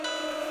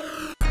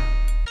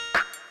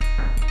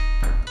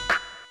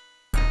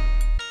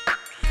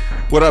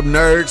What up,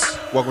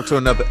 nerds? Welcome to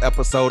another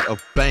episode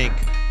of Bank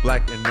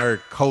Black and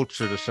Nerd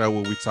Culture, the show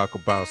where we talk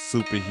about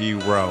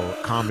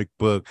superhero, comic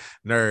book,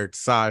 nerd,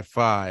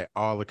 sci-fi,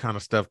 all the kind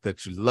of stuff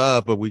that you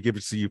love, but we give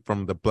it to you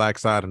from the black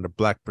side and the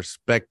black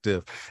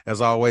perspective.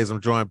 As always, I'm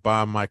joined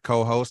by my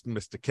co-host,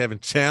 Mr. Kevin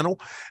Channel.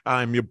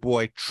 I'm your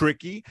boy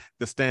Tricky,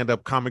 the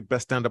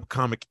best stand-up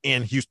comic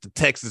in Houston,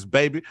 Texas,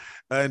 baby.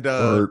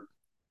 And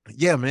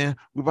yeah, man,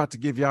 we're about to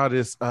give y'all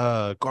this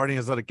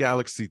Guardians of the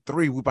Galaxy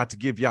 3. We're about to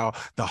give y'all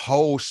the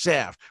whole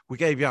shaft. We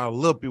gave y'all a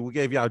little bit. We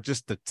gave y'all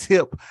just the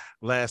tip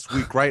last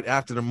week, right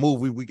after the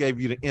movie. We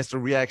gave you the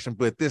instant reaction,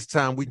 but this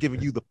time we're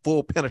giving you the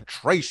full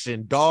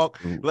penetration, dog.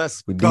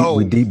 Let's go.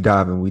 We deep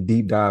diving. We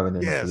deep diving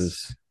into Yes.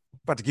 this.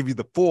 About to give you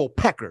the full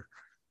pecker.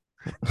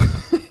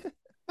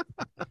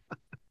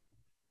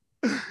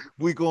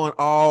 We're going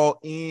all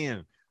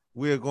in.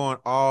 We're going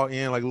all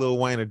in like Lil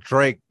Wayne and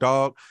Drake,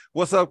 dog.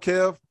 What's up,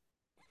 Kev?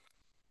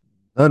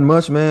 Nothing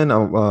much, man.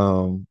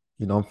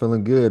 I'm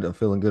feeling good. I'm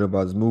feeling good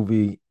about this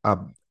movie. I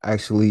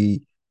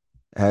actually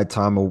had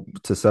time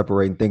to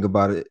separate and think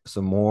about it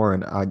some more,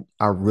 and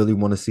I really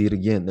want to see it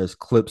again. There's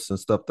clips and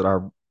stuff that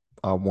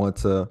I want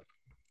to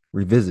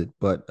revisit.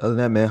 But other than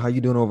that, man, how you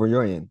doing over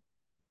your end?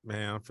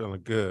 Man, I'm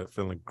feeling good,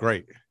 feeling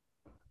great.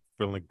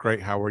 Feeling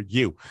great. How are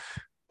you?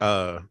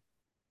 Yeah,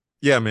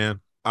 man.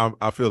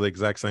 I feel the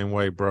exact same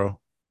way, bro.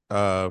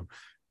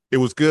 It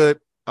was good.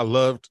 I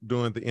loved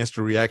doing the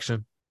instant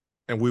reaction,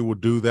 and we will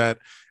do that.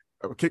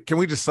 Can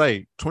we just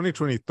say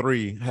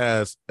 2023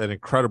 has an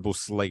incredible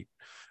slate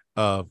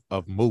of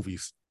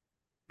movies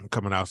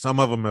coming out. Some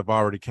of them have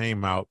already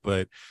came out,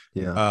 but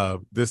Yeah.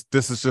 this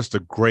is just a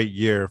great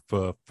year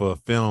for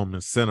film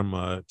and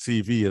cinema,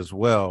 TV as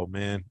well,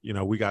 man. You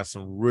know, we got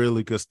some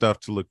really good stuff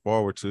to look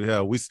forward to.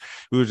 Hell, we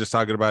were just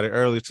talking about it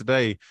earlier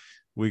today.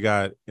 We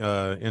got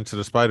Into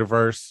the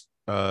Spider-Verse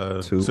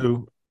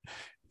 2.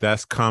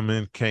 That's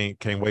coming.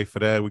 Can't wait for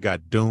that. We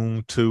got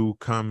Doom 2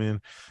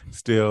 coming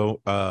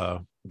still.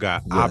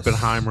 Got Yes.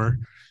 Oppenheimer.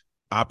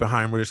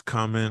 Oppenheimer is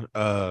coming.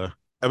 I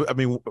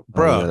mean, Oh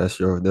bruh.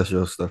 yeah, that's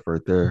your stuff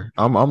right there.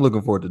 I'm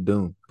looking forward to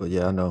Doom, but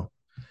yeah, I know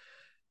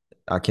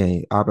I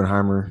can't.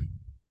 Oppenheimer.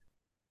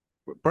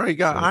 Bro, you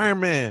got Iron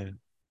Man.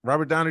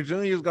 Robert Downey Jr.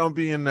 is gonna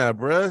be in there,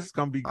 bro. It's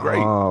gonna be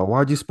great. Oh,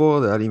 why'd you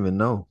spoil that? I didn't even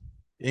know.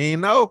 You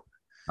know,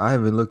 I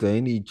haven't looked at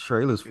any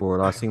trailers for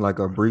it. I seen like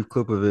a brief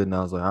clip of it, and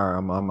I was like, all right,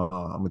 I'm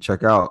gonna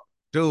check out.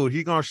 dude,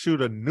 he gonna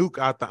shoot a nuke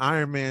out the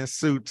Iron Man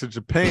suit to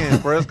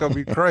Japan, bro. It's gonna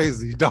be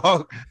crazy,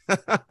 dog.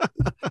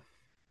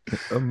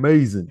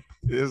 Amazing.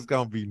 It's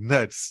gonna be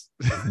nuts.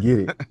 Let's get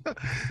it.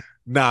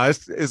 Nah,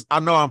 it's. I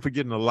know I'm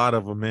forgetting a lot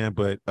of them, man,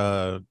 but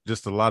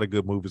just a lot of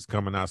good movies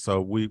coming out. So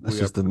That's we are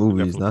just the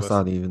movies. definitely That's blessed.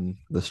 not even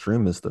the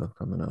streaming stuff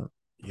coming out.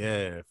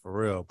 Yeah, for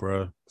real,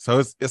 bro. So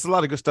it's a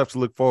lot of good stuff to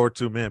look forward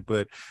to, man.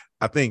 But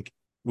I think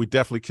we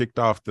definitely kicked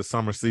off the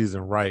summer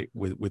season right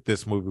with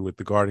this movie, with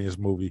the Guardians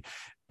movie,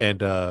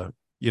 and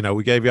you know,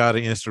 we gave y'all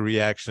the instant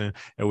reaction,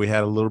 and we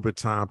had a little bit of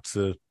time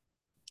to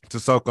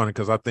soak on it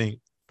because I think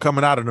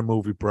coming out of the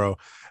movie, bro,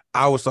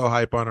 I was so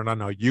hype on it. I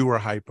know you were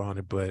hype on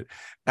it, but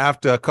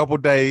after a couple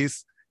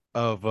days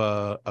of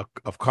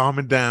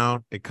calming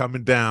down and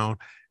coming down,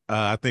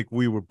 I think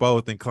we were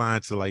both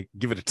inclined to like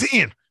give it a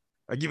 10.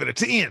 I give it a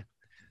 10.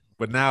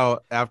 But now,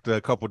 after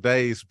a couple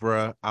days,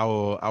 bro, I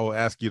will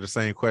ask you the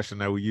same question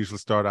that we usually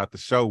start out the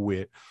show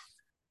with.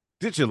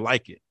 Did you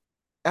like it?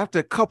 After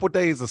a couple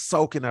days of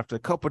soaking, after a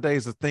couple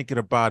days of thinking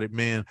about it,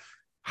 man,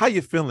 how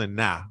you feeling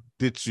now?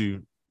 Did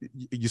you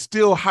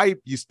still hype?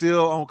 You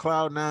still on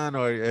cloud nine,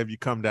 or have you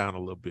come down a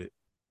little bit?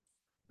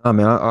 I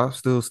mean, I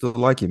still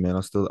like it, man.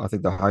 I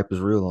think the hype is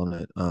real on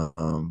it.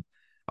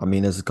 I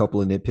mean, there's a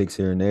couple of nitpicks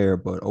here and there,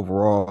 but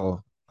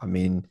overall, I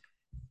mean,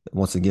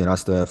 once again, I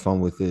still have fun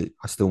with it.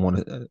 I still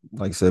want to,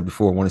 like I said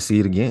before, I want to see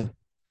it again.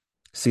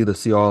 See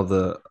all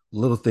the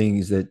little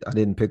things that I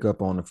didn't pick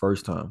up on the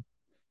first time.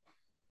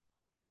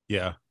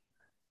 Yeah,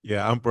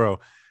 yeah, I'm bro.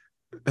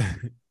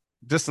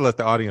 Just to let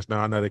the audience know,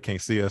 I know they can't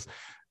see us.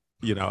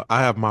 You know,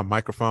 I have my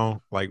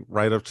microphone like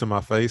right up to my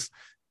face,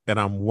 and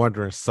I'm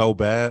wondering so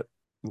bad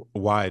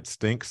why it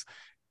stinks.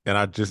 And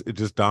it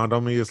just dawned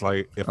on me. It's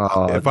like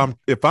Uh,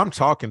 if I'm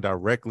talking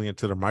directly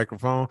into the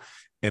microphone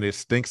and it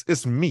stinks,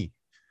 it's me.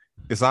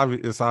 It's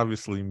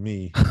obviously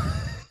me.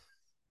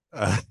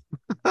 Uh,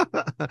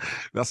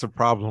 that's a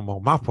problem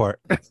on my part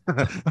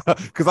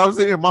because I was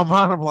in my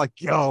mind. I'm like,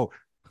 yo,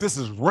 this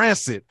is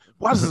rancid.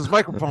 Why does this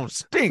microphone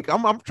stink?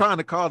 I'm trying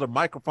to call the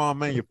microphone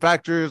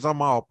manufacturers.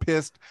 I'm all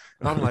pissed,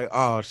 and I'm like,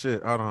 oh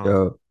shit, hold on,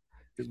 Yo,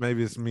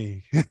 maybe it's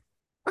me.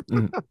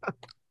 mm.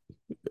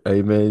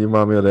 Hey man, you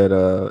remind me of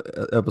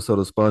that episode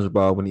of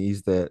SpongeBob when he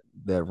eats that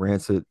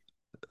rancid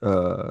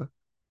uh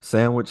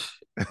sandwich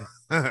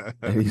and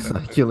he's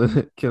like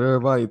killing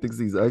everybody. He thinks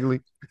he's ugly.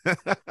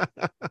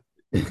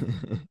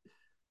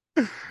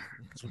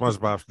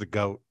 SpongeBob's the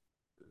goat.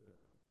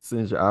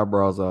 Sends your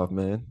eyebrows off,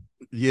 man.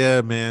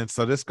 Yeah, man.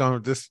 So this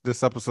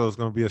episode is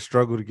gonna be a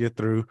struggle to get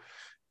through.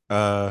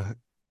 Uh,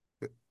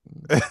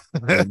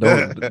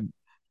 Man,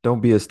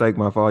 don't be a steak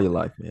my for all your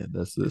life, man.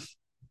 That's just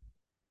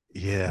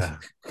yeah.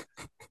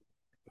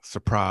 It's a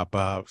problem,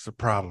 Bob. It's a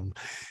problem.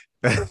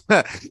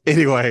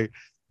 Anyway,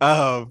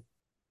 um,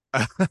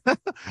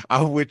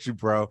 I'm with you,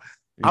 bro.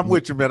 I'm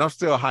with you, man. I'm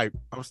still hype.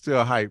 I'm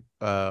still hype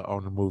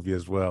on the movie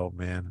as well,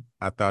 man.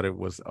 I thought it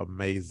was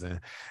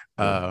amazing.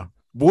 Yeah.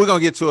 But we're gonna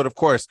get to it, of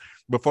course.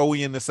 Before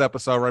we end this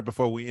episode, right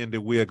before we end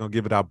it, we are gonna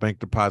give it our bank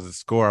deposit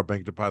score. Our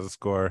bank deposit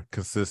score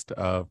consists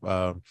of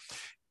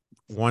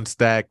one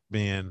stack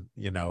being,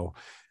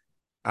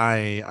 I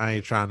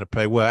ain't trying to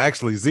pay. Well,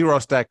 actually, zero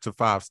stack to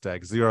five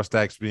stacks. Zero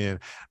stacks being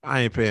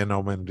I ain't paying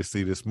no money to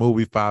see this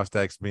movie. Five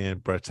stacks being,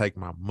 bro, take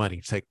my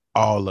money, take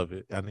all of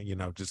it, and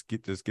just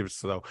give it.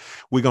 So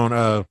we're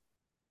gonna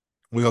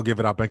give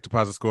it our bank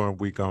deposit score, and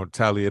we're gonna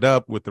tally it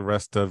up with the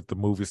rest of the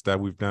movies that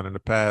we've done in the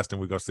past, and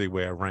we're gonna see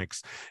where it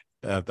ranks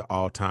the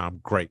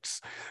all-time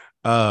greats.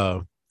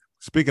 Uh,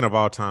 Speaking of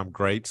all-time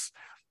greats,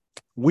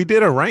 we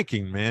did a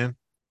ranking, man.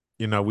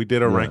 We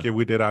did a Yeah. ranking.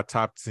 We did our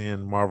top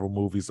 10 Marvel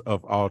movies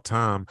of all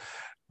time.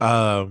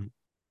 Um,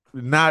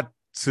 Not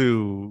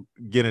to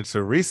get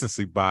into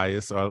recency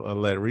bias or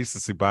let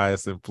recency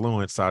bias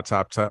influence our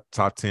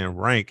top 10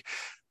 rank,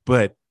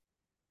 but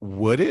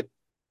would it?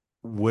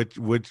 Would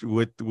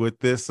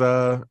this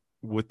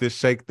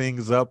shake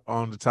things up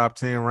on the top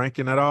 10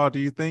 ranking at all, do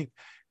you think?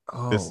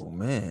 This Oh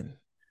man.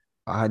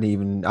 I hadn't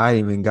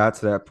even got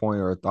to that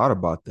point or thought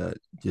about that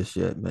just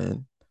yet,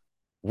 man.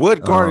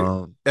 would guard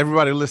Um,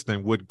 Everybody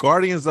listening, would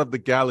Guardians of the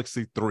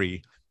Galaxy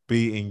 3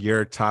 be in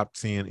your top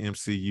 10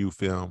 MCU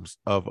films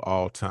of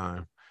all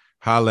time?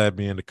 Holla at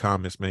me in the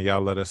comments, man.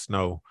 Y'all let us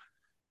know.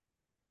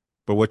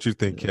 But what you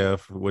think,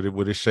 Kev?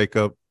 Would it shake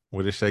up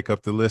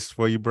the list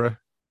for you, bro?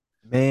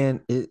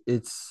 man,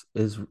 it's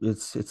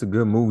a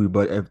good movie,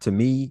 but to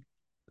me,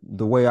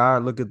 the way I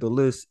look at the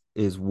list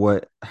is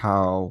what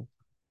how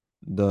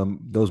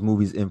those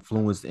movies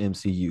influence the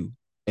MCU,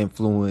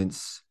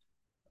 influence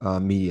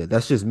media.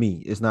 That's just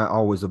me. It's not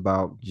always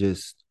about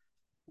just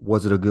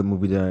was it a good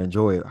movie that I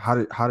enjoy it. How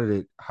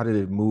did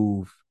it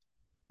move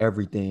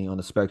everything on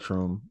the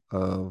spectrum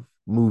of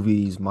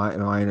movies, my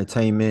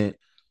entertainment?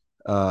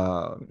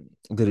 Uh,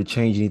 did it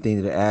change anything?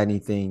 Did it add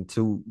anything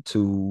to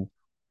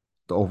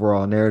the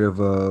overall narrative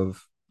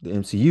of the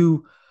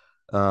MCU?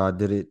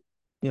 Did it,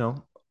 you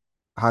know,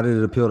 how did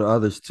it appeal to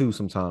others too?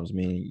 Sometimes, I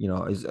mean,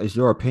 it's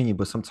your opinion,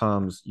 but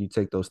sometimes you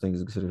take those things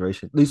into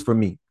consideration. At least for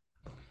me,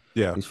 at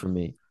Yeah, least for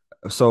me.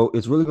 So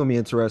it's really going to be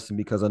interesting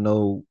because I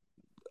know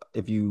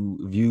if you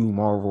view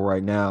Marvel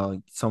right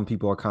now, some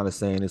people are kind of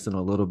saying it's in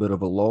a little bit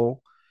of a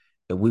lull,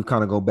 and we've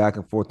kind of go back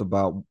and forth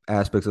about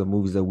aspects of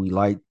movies that we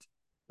liked,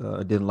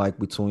 didn't like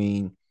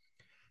between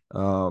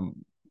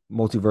um,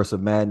 Multiverse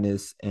of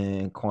Madness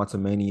and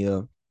Quantum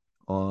Mania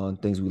on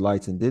things we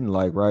liked and didn't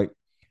like, right?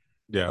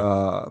 yeah.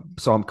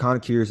 So I'm kind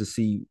of curious to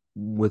see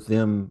with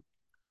them,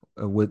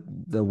 with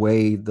the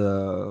way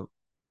the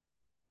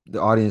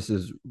audience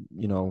is,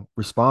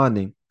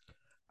 responding.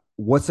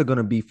 What's it going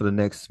to be for the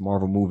next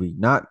Marvel movie?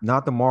 Not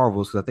the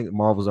Marvels, because I think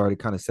Marvel's already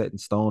kind of set in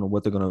stone on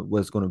what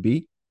it's going to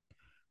be.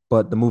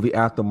 But the movie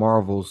after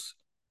Marvels,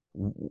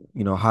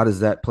 how does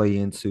that play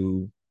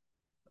into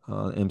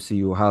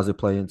MCU? How does it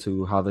play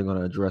into how they're going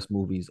to address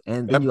movies?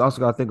 And then Yep. you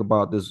also got to think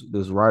about this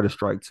writer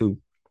strike too.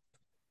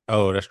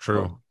 Oh, that's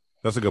true. So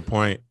That's a good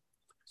point.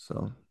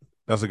 so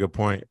That's a good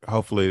point.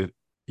 Hopefully,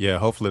 yeah,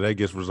 hopefully that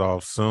gets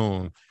resolved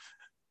soon.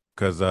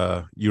 Because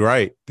you're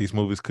right, these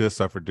movies could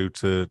suffer due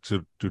to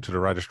the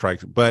writer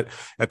strikes. But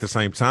at the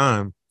same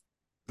time,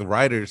 the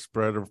writers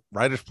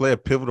play a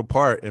pivotal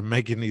part in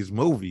making these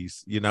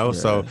movies,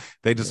 so yeah,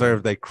 they yeah.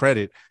 deserve their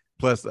credit.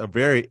 Plus, a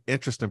very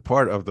interesting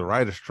part of the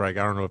writer strike,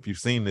 I don't know if you've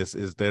seen this,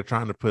 is they're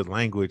trying to put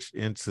language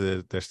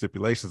into their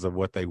stipulations of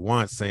what they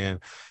want, saying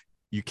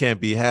you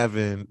can't be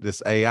having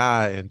this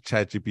AI and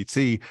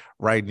ChatGPT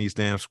writing these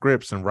damn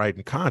scripts and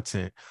writing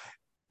content.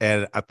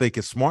 And I think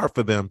it's smart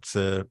for them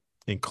to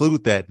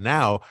include that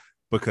now,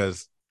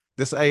 because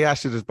this AI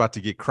shit is about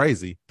to get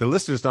crazy. The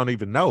listeners don't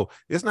even know.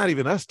 It's not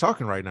even us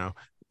talking right now.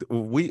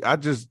 I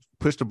just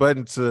pushed a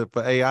button for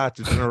AI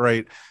to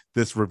generate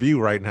this review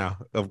right now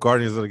of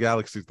Guardians of the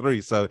Galaxy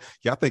 3. So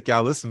y'all think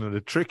y'all listening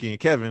to Tricky and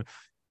Kevin.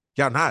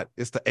 Y'all not.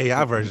 It's the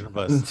AI version of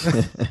us.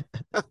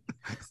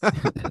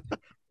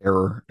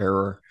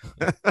 Error.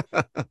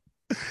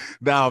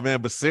 No,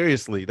 man, but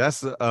seriously, that's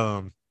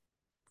so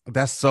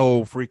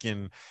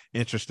freaking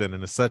interesting,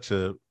 and it's such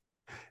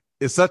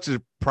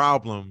a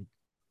problem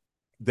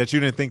that you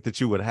didn't think that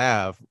you would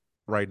have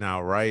right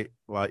now, right?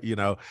 Like, in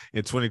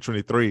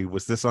 2023,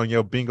 was this on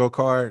your bingo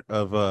card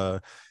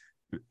of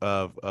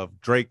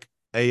Drake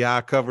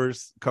AI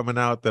covers coming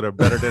out that are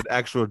better than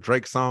actual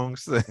Drake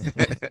songs?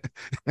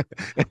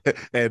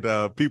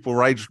 And people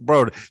write,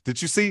 bro,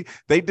 did you see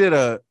they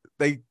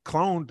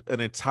cloned an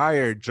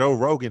entire Joe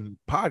Rogan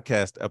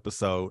podcast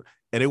episode,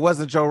 and it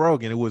wasn't Joe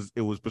Rogan.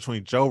 It was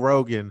between Joe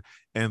Rogan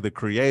and the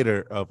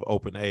creator of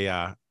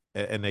OpenAI,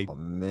 and they Oh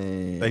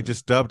they man,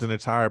 just dubbed an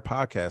entire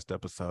podcast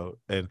episode,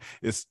 and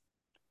it's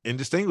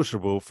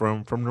indistinguishable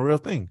from the real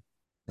thing.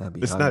 that'd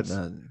be It's I did nuts.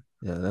 not.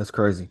 Yeah, that's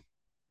crazy.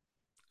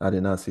 I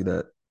did not see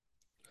that.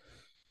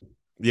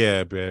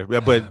 Yeah, man. Yeah,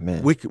 but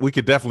Man. we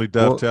could definitely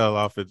Well, dovetail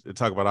off and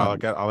talk about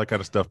I, all that kind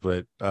of stuff.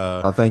 But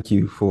I thank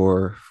you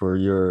for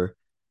your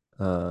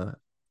uh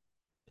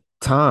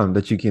time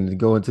that you can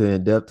go into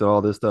in depth to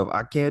all this stuff.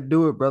 I can't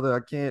do it, brother. I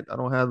can't. I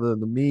don't have the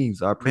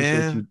means. I appreciate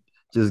man, you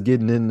just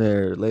getting in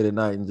there late at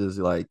night and just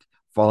like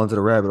fall into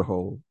the rabbit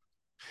hole.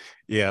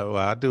 yeah, well,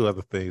 I do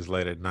other things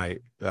late at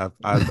night.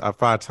 I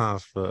find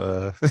times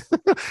for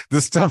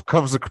this stuff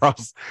comes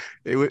across.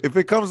 If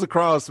it comes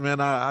across, man,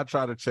 I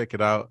try to check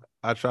it out.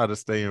 I try to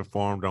stay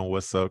informed on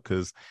what's up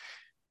because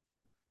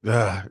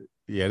uh,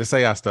 yeah, this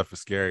AI stuff is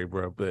scary,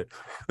 bro. But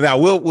now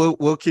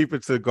we'll keep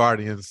it to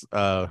Guardians.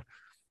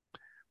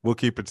 We'll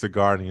keep it to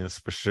Guardians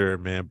for sure,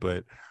 man.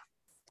 But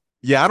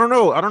yeah, I don't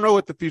know. I don't know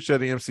what the future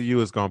of the MCU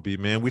is gonna be,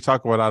 man. We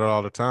talk about it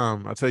all the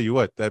time. I tell you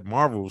what, that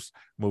Marvels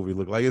movie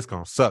look like it's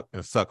gonna suck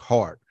and suck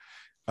hard.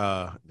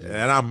 Yeah.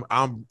 And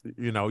I'm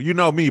you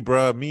know me,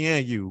 bro. Me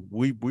and you,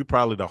 we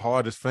probably the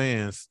hardest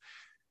fans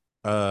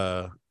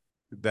uh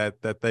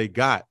that they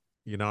got.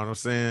 You know what I'm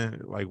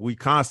saying? Like we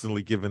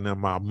constantly giving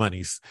them our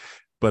monies,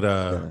 but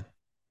Yeah.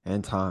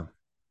 And time.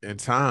 in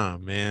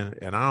time, man.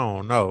 And I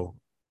don't know.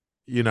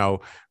 You know,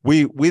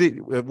 we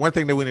did one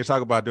thing that we didn't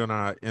talk about during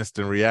our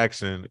instant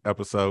reaction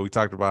episode. We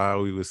talked about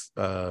how we was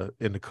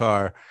in the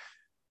car,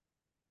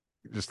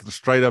 just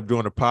straight up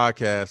doing a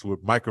podcast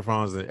with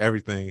microphones and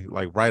everything,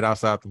 like right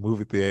outside the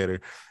movie theater.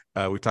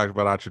 We talked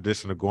about our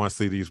tradition of going to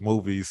see these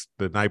movies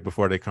the night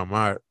before they come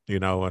out, you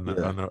know,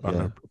 Yeah. on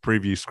Yeah. a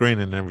preview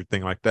screening and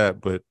everything like that.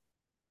 But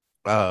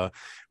uh,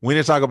 we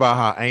didn't talk about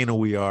how anal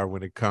we are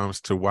when it comes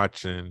to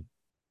watching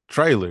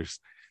trailers.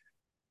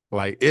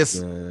 Like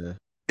Yeah.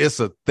 it's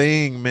a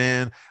thing,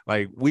 man.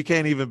 Like we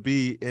can't even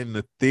be in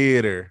the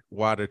theater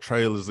while the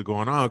trailers are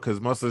going on because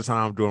most of the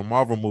time during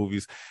Marvel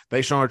movies,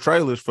 they showing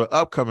trailers for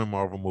upcoming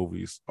Marvel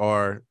movies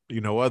or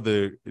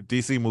other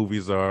DC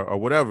movies or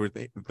whatever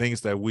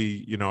things that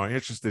we are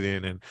interested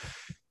in, and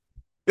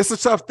it's a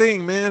tough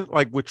thing, man.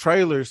 Like with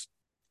trailers,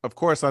 of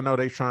course, I know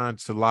they trying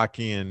to lock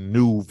in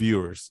new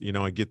viewers,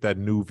 and get that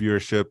new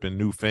viewership and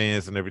new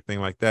fans and everything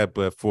like that.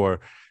 But for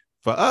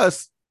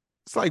us,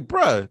 it's like,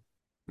 bruh,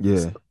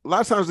 Yeah. a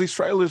lot of times these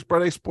trailers, bro,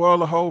 they spoil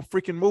the whole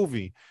freaking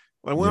movie.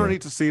 Like we don't Yeah.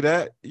 need to see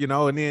that.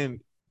 And then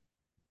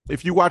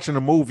if you're watching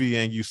a movie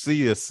and you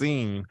see a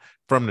scene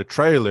from the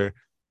trailer,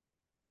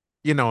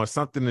 it's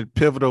something that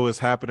pivotal is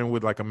happening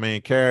with like a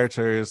main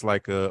character. It's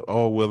like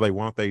oh, will they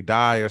won't they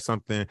die or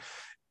something?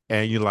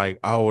 And you're like,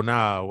 oh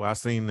no, I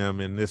seen them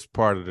in this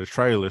part of the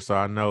trailer, so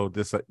I know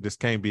this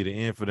can't be the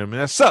end for them,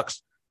 and that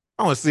sucks.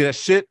 I want to see that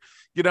shit.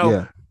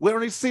 Yeah. We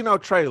don't need to see no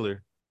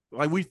trailer.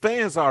 Like we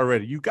fans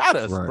already. You got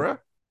us, Right. bruh.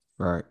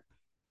 Right.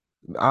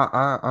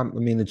 I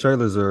mean, the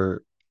trailers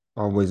are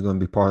always going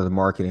to be part of the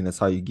marketing. That's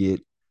how you get,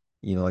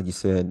 like you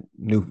said,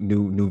 new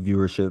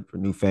viewership,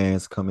 new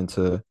fans coming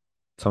to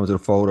come to the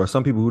fold, or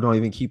some people who don't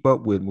even keep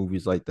up with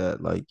movies like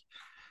that. Like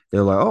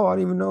they're like, oh, I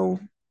didn't even know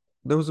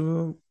there was a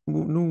new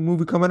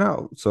movie coming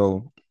out.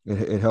 So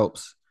it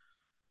helps.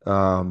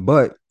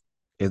 But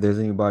if there's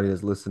anybody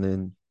that's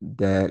listening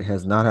that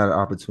has not had an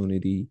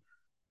opportunity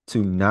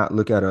to not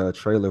look at a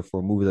trailer for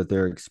a movie that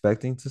they're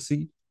expecting to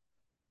see,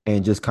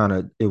 and just kind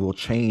of it will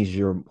change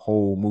your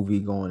whole movie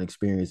going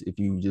experience if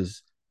you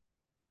just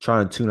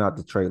try and tune out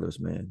the trailers,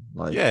 man.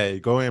 Like, Yeah,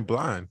 go in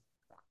blind.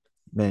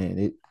 man,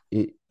 it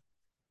it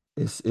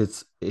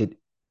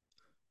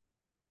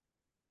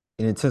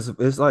intensive.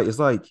 It's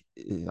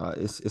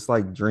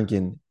like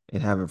drinking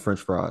and having French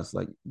fries.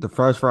 Like the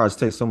French fries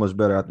taste so much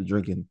better after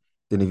drinking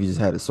than if you just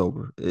had it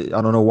sober.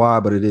 I don't know why,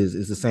 but it is.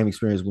 It's the same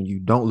experience when you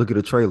don't look at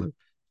a trailer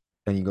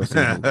and you go see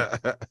a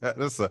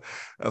movie.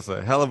 That's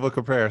a hell of a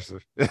comparison.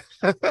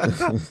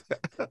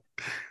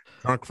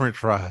 Drunk French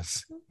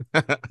fries.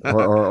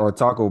 or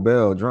Taco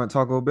Bell, drunk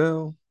Taco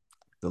Bell,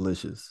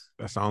 delicious.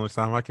 That's the only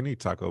time I can eat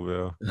Taco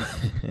Bell.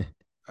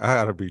 I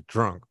gotta be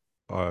drunk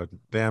or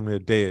damn near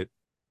dead.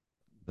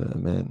 Yeah,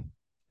 man.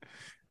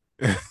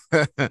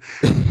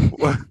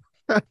 well,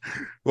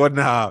 well,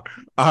 now,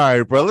 all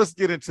right, bro. Let's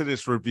get into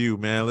this review,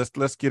 man.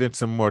 Let's get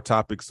into more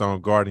topics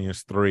on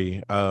Guardians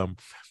 3.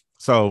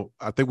 So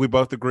I think we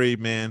both agree,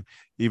 man.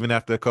 Even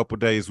after a couple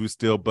days, we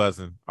still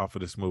buzzing off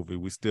of this movie.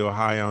 We still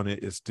high on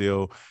it. It's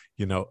still,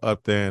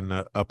 up there in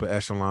the upper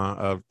echelon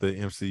of the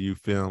MCU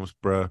films,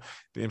 bro.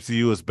 The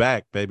MCU is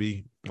back,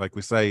 baby. Like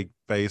we say,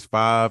 Phase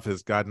 5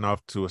 has gotten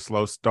off to a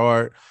slow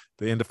start.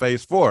 The end of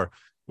Phase 4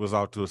 was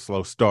off to a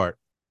slow start.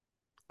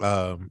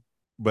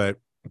 But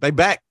they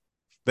back.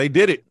 They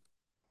did it.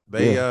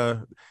 They Yeah, uh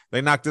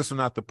they knocked this one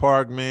out the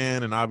park,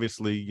 man. And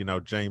obviously,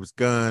 James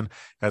Gunn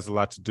has a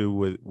lot to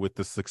do with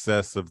the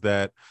success of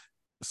that.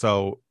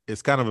 So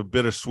it's kind of a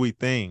bittersweet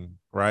thing,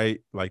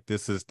 right? Like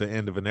this is the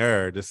end of an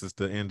era. This is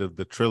the end of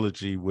the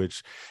trilogy,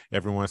 which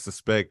everyone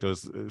suspects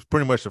is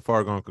pretty much a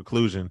foregone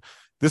conclusion.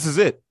 This is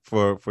it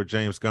for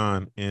James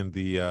Gunn in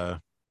the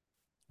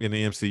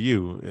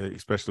MCU,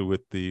 especially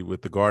with the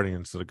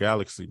Guardians of the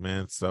Galaxy,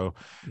 man. So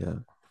yeah.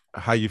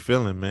 how you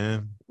feeling,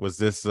 man? Was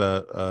this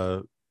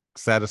a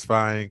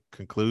satisfying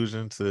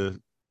conclusion to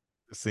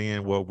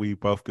seeing what we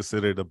both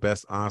consider the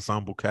best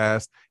ensemble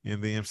cast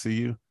in the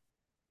MCU?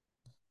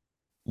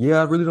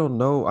 Yeah, I really don't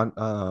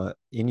know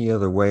any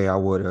other way I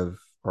would have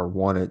or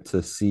wanted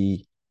to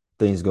see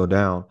things go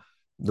down.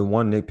 The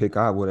one nitpick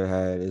I would have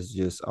had is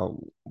just I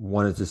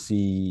wanted to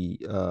see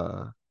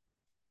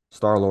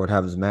Star-Lord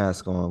have his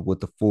mask on with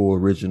the full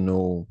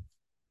original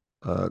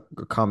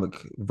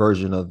comic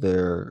version of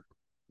their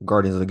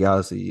Guardians of the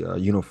Galaxy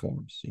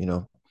uniforms.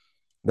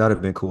 That'd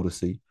have been cool to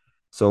see.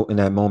 So in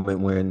that moment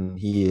when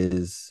he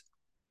is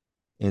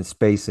in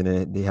space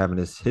and they having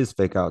his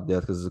fake out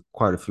death, because there's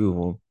quite a few of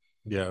them.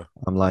 Yeah.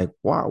 I'm like,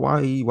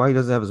 why he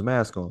doesn't have his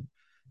mask on?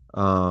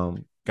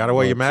 Gotta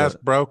wear your But mask,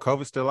 bro.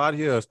 COVID's still out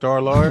here.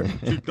 Star Lord,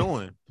 what you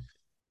doing?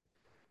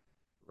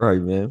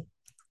 right, man,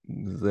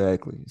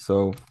 exactly.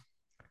 So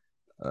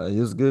it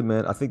was good,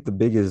 man. I think the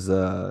biggest,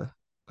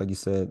 like you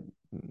said,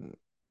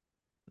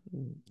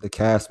 the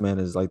cast, man,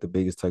 is like the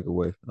biggest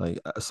takeaway. Like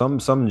some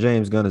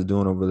James Gunn is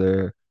doing over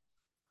there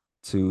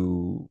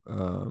to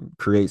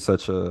create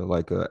such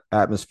a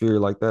atmosphere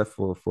like that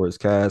for his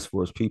cast,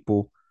 for his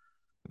people.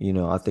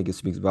 I think it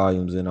speaks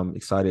volumes, and I'm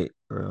excited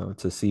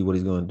to see what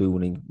he's going to do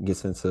when he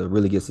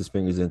really gets his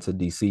fingers into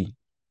DC.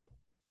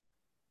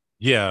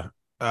 Yeah.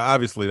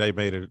 Obviously, they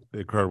made an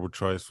incredible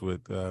choice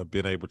with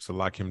being able to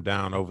lock him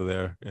down over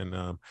there. And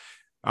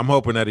I'm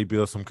hoping that he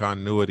builds some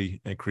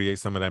continuity and create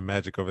some of that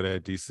magic over there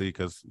at DC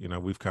because,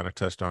 we've kind of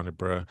touched on it,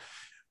 bro.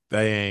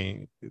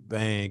 They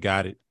ain't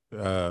got it.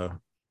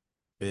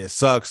 It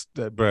sucks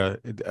that, bro.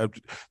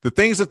 The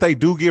things that they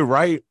do get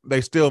right,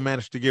 they still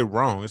manage to get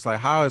wrong. It's like,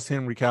 how is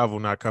Henry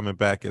Cavill not coming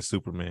back as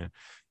Superman?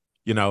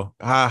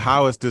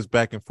 How is this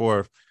back and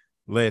forth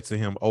led to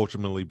him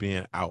ultimately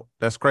being out?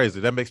 That's crazy.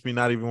 That makes me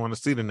not even want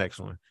to see the next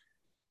one.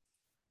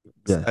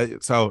 Yeah.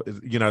 So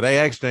they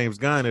asked James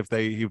Gunn if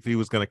he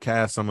was going to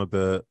cast some of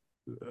the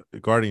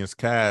Guardians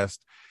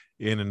cast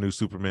in a new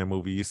Superman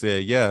movie. He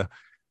said yeah.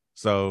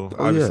 So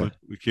Oh yeah, obviously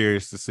we're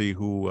curious to see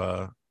who's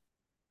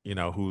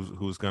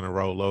going to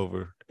roll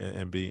over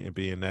and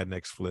be in that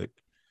next flick.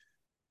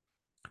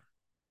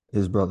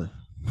 his brother.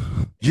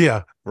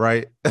 Yeah,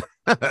 right.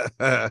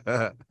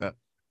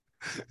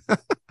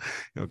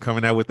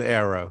 Coming out with the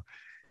arrow.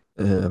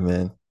 Yeah,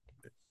 man.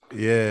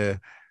 Yeah.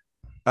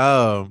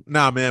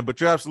 Nah, man,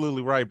 but you're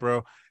absolutely right,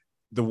 bro.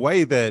 The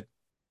way that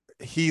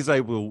he's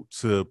able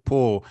to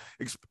pull,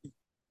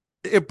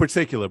 in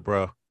particular,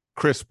 bro,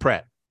 Chris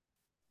Pratt.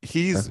 Yeah.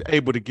 He's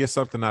able to get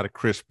something out of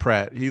Chris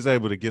Pratt. He's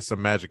able to get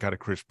some magic out of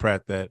Chris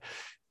Pratt that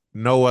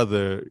no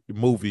other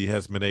movie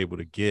has been able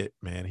to get,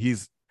 man.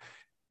 He's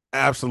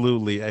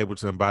absolutely able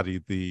to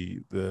embody the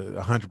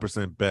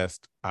 100%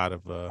 best out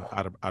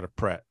of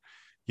Pratt,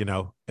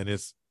 and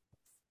it's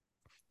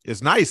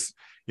nice.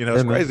 Yeah,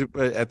 It's man. crazy.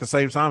 But at the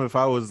same time, if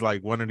I was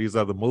like one of these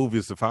other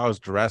movies, if I was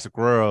Jurassic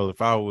World,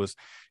 if I was,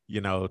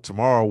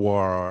 Tomorrow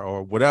War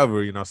or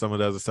whatever, some of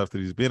the other stuff that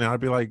he's been in, I'd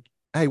be like,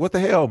 hey, what the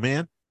hell,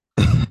 man?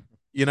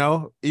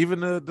 Even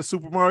the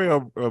Super Mario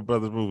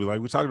Brothers movie,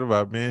 like we talked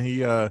about, man,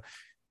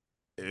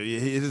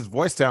 his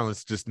voice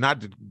talents just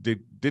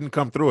didn't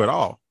come through at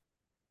all.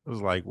 It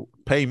was like,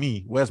 pay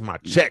me, where's my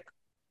check?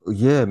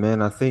 Yeah,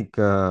 man. I think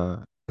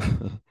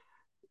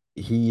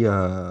he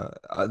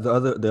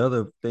the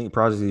other thing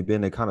projects he's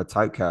been, they kind of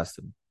typecast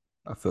him.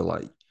 I feel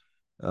like,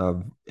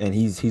 and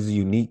he's a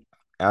unique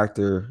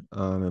actor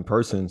in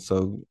person.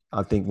 So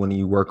I think when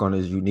you work on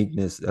his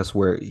uniqueness, that's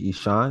where he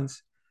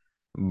shines.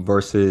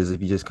 Versus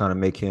if you just kind of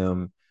make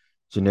him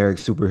generic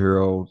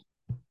superhero,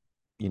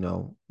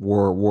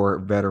 war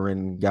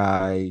veteran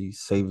guy,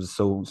 save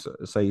so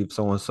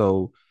and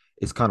so,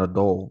 it's kind of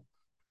dull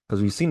because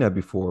we've seen that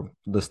before.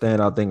 The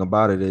standout thing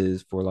about it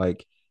is for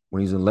like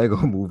when he's in Lego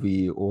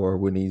Movie or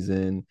when he's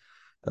in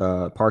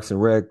Parks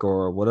and Rec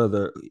or what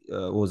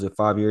was it,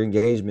 5 Year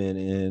Engagement,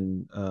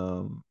 and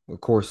of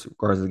course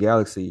Guardians of the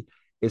Galaxy.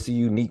 It's a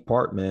unique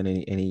part, man,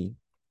 and he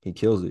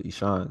kills it. He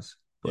shines.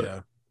 But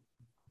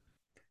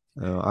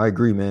Yeah, I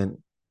agree, man.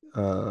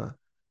 Uh,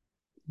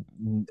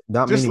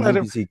 not just many let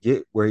him. movies he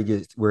get where he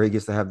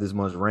gets to have this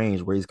much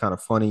range, where he's kind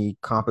of funny,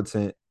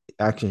 competent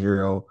action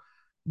hero,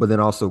 but then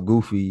also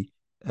goofy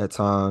at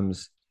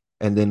times,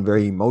 and then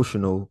very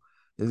emotional.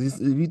 If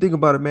you think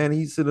about it, man,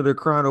 he's sitting there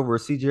crying over a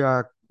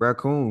CGI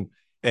raccoon,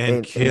 And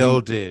and you,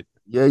 killed it.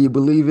 yeah, you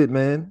believe it,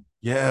 man.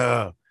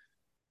 Yeah,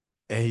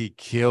 and he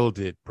killed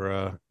it,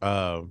 bro.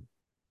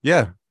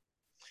 Yeah,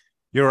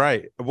 you're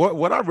right.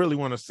 What I really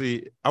want to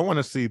see, I want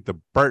to see the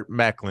Burt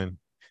Macklin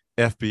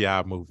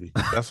FBI movie.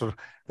 That's what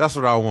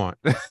I want.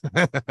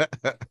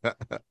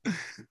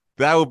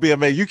 That would be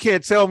amazing. You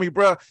can't tell me,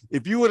 bro.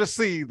 If you were to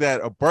see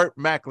that a Burt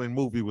Macklin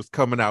movie was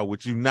coming out,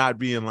 would you not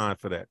be in line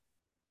for that?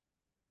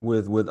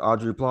 With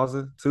Audrey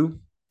Plaza too.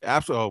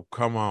 Absolutely. Oh,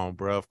 come on,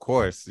 bro. Of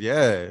course.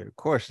 Yeah. Of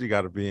course you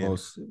got to be in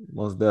it.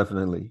 Most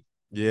definitely,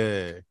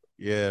 Yeah.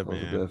 Yeah,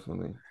 most man.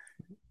 definitely.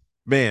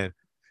 Man,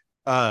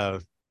 uh,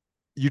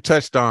 you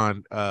touched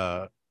on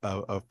a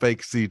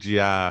fake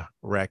CGI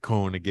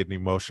raccoon and getting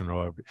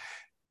emotional.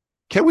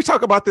 Can we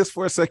talk about this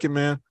for a second,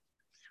 man?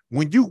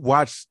 When you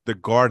watch the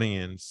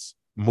Guardians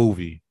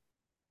movie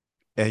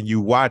and you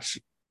watch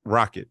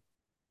Rocket,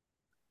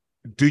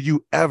 do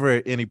you ever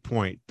at any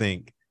point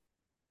think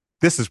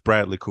this is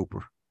Bradley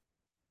Cooper?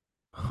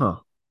 Huh.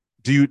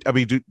 Do you? I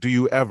mean, do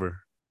you ever?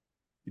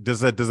 Does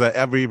that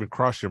ever even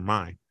cross your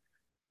mind?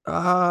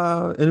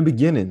 In the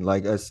beginning,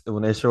 like as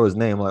when they show his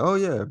name, like, oh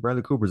yeah,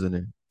 Bradley Cooper's in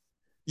there.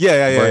 Yeah,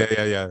 yeah, yeah, But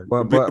yeah, yeah,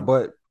 but yeah. but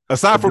but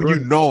Aside from you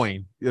majority,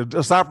 knowing,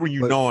 aside from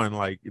you but knowing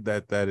like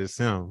that is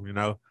him, you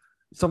know,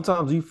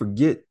 sometimes you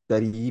forget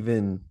that he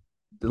even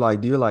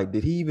like you're like,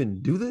 did he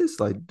even do this?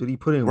 Like, did he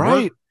put in work?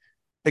 right?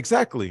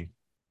 Exactly,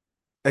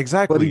 But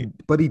exactly.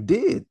 he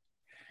did. I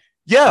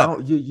Yeah,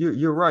 don't.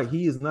 You're right.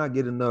 He is not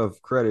getting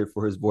enough credit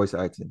for his voice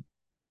acting.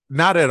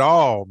 not at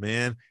all,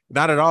 man.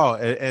 Not at all.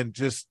 And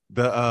just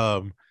the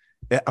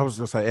I was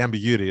gonna say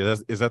ambiguity.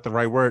 Is that the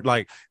right word?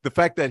 Like the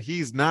fact that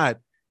he's not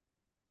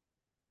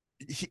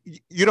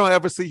you don't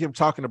ever see him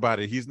talking about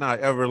it. He's not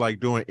ever like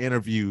doing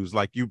interviews.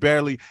 Like you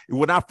barely.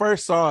 When I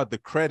first saw the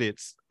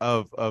credits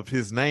of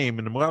his name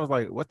in the movie, I was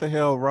like, "What the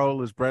hell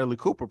role is Bradley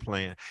Cooper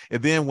playing?"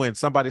 And then when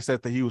somebody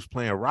said that he was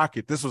playing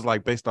Rocket, this was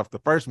like based off the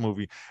first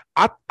movie.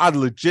 I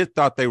legit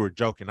thought they were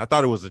joking. I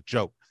thought it was a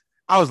joke.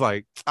 I was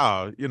like,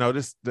 "Oh,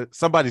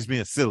 somebody's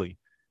being silly."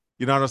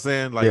 You know what I'm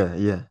saying? Like Yeah,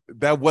 yeah,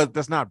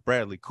 that's not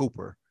Bradley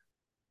Cooper.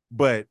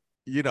 But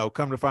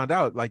come to find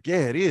out, like,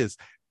 yeah, it is.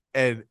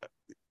 And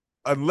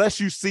unless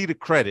you see the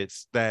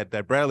credits that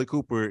Bradley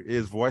Cooper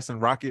is voicing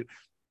Rocket,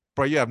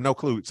 bro, you have no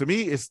clue. To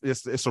me,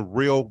 it's a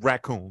real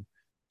raccoon,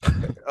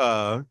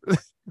 uh,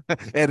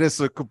 and it's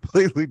a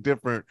completely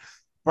different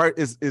part.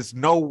 Is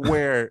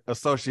nowhere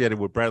associated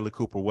with Bradley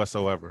Cooper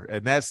whatsoever,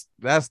 and that's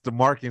the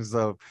markings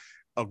of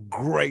a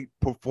great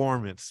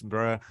performance,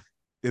 bro.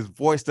 His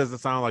voice doesn't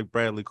sound like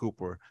Bradley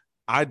Cooper.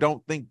 I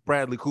don't think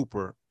Bradley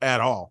Cooper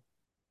at all.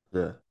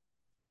 yeah.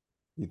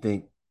 You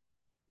think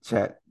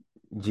Chat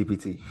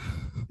GPT?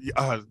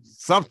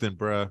 Something,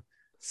 bro.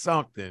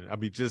 Something. I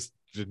mean, just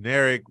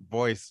generic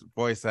voice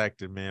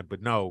acting, man.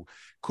 But no,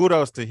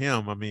 kudos to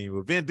him. I mean,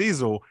 with Vin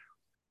Diesel,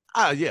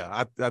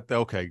 yeah, I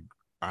okay,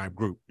 I'm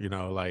Groot.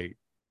 Like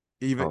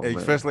even Oh man,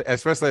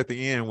 especially at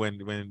the end when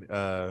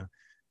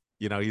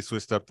he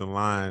switched up the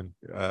line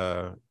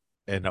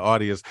and the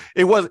audience.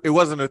 It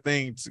wasn't a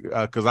thing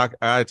because I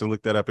had to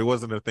look that up. It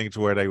wasn't a thing to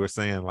where they were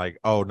saying like,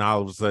 oh, now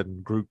all of a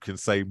sudden Groot can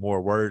say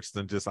more words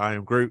than just I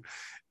am Groot.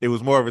 It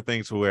was more of a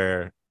thing to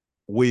where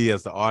we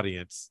as the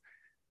audience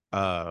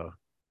uh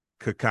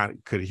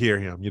could hear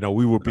him.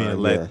 We were being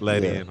let yeah,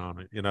 let yeah, in on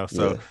it.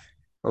 So yeah.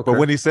 but Okay.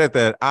 when he said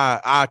that,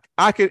 I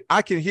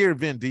can hear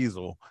Vin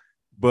Diesel,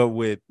 but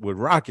with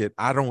Rocket,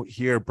 I don't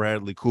hear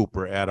Bradley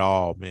Cooper at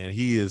all, man.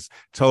 He is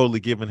totally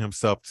giving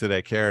himself to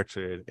that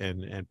character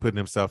and putting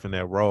himself in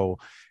that role.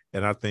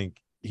 And I think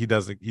he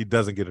doesn't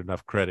get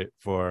enough credit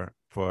for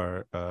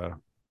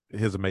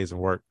his amazing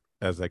work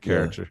as that Yeah,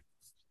 character.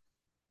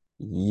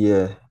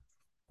 yeah.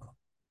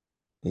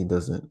 He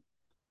doesn't.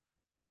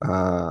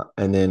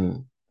 And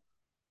then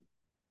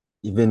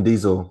Vin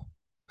Diesel.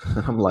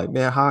 I'm like,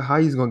 man, how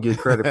he's gonna get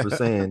credit for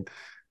saying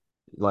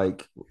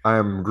like I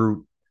am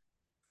Groot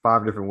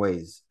five different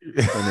ways, and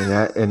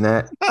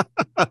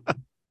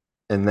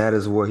then that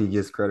is what he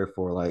gets credit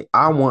for. Like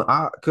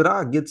I could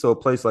I get to a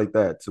place like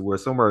that to where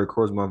somebody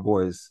records my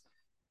voice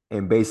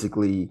and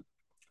basically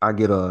I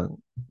get a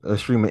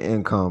stream of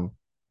income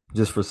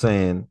just for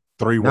saying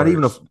Three not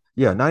even a words.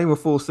 yeah, not even a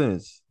full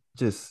sentence,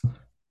 just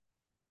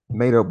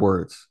made up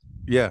words.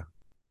 Yeah.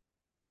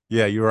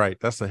 Yeah, you're right.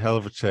 That's a hell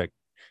of a check.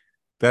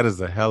 That is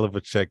a hell of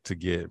a check to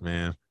get,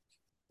 man.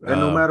 And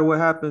no Uh, matter what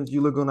happens,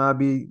 you look on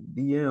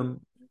IBDM,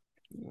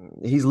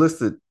 he's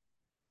listed.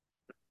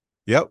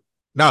 yep.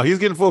 No, he's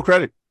getting full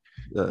credit.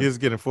 Yeah. He's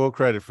getting full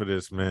credit for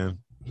this, man.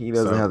 He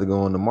doesn't So have to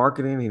go into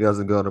marketing. He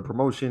doesn't go into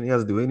promotion. He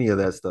doesn't do any of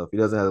that stuff. He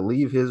doesn't have to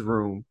leave his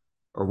room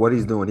or what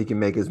he's doing. He can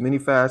make as many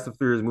Fast and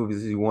Furious movies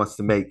as he wants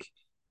to make,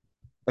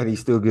 and he's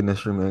still getting a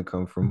stream of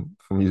income from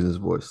using his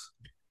voice.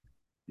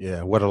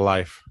 yeah, what a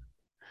life.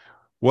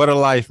 What a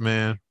life,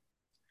 man.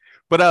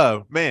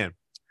 But man,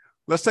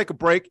 let's take a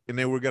break and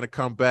then we're gonna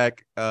come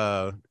back,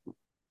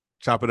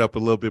 chop it up a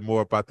little bit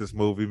more about this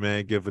movie,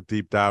 man, give a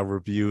deep dive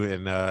review,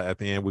 and at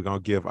the end, we're gonna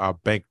give our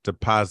bank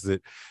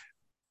deposit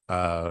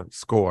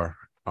score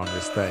on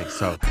this thing.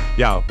 So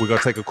y'all, we're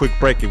gonna take a quick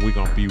break and we're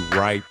gonna be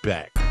right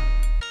back.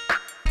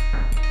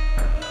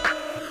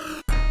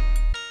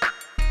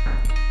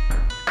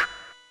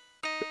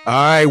 All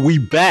right, we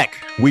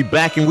back. We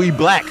back and we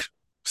black.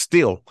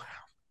 Still.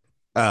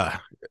 Uh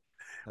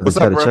I what's just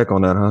up, had to bro? check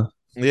on that, huh?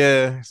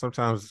 Yeah,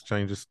 sometimes it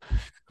changes.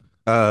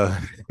 Uh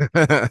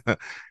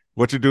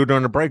what you do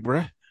during the break,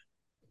 bro?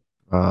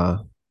 Uh,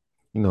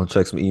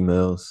 check some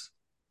emails,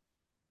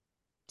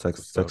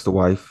 What's up? text the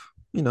wife,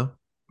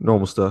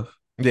 normal stuff.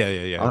 Yeah,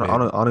 yeah, yeah. I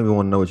don't even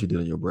want to know what you did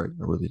on your break.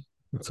 I really,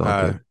 it's all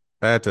I good.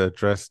 I had to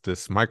address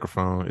this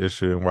microphone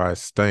issue and why it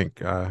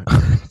stank.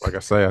 Like I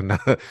say, I know,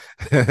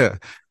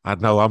 I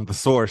know I'm the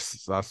source.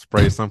 So I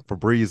sprayed some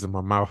Febreze in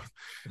my mouth.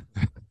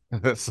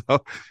 So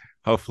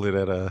hopefully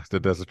that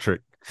does a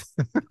trick.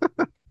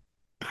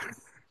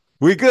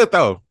 We good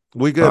though.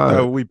 We good All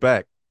though. right. We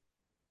back.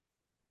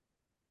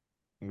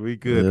 We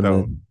good Yeah,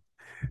 though.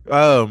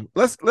 man.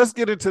 Let's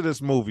get into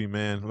this movie,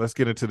 man. Let's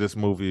get into this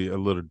movie a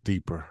little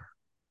deeper.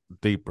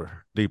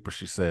 Deeper, deeper,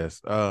 she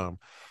says.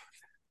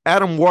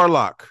 Adam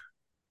Warlock.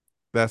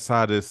 That's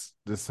how this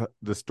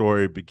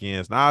story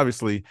begins. Now,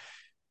 obviously,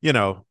 you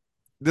know,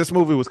 this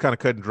movie was kind of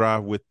cut and dry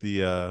with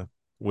the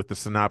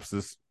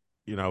synopsis.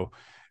 You know,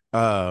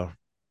 uh,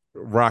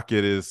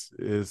 Rocket is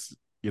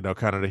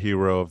kind of the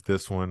hero of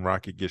this one.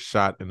 Rocket gets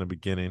shot in the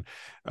beginning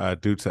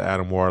due to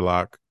Adam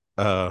Warlock.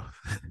 Uh,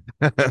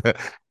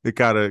 it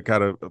kind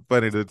of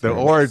funny that the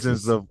Man, it's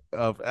origins just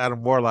of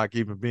Adam Warlock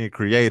even being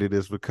created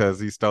is because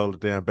he stole the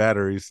damn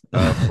batteries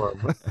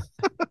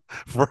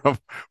from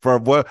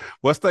from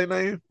what's their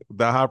name?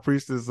 The high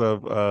priestess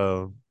of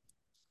oh,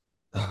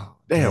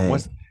 damn,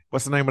 dang.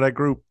 what's the name of that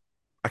group?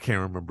 I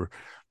can't remember.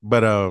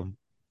 But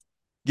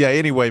yeah,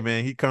 anyway,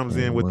 man, he comes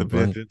Man, in it with the went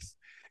blank. vengeance.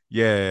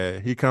 Yeah,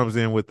 he comes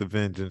in with the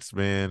vengeance,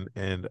 man,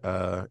 and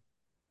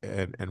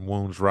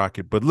wounds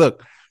Rocket. But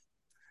look,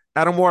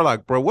 Adam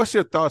Warlock, bro, what's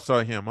your thoughts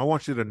on him? I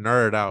want you to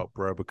nerd out,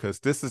 bro, because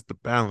this is the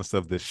balance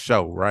of this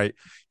show, right?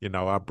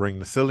 I bring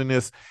the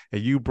silliness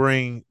and you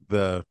bring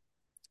the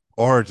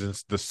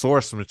origins, the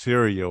source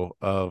material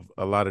of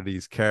a lot of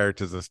these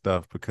characters and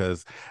stuff,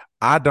 because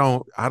I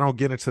don't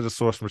get into the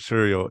source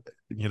material.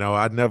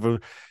 I never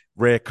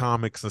read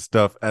comics and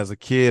stuff as a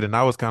kid, and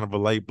I was kind of a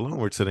late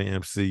bloomer to the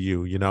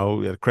MCU.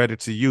 Credit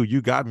to you,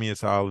 you got me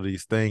into all of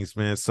these things,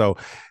 man. So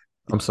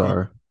I'm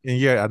sorry. and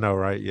yeah, I know,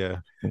 right? Yeah.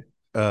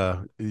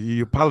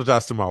 You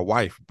apologize to my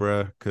wife,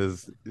 bruh,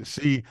 because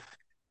she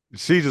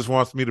just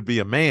wants me to be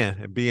a man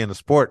and be in the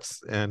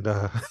sports and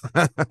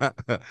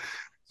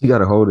You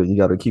gotta hold it. You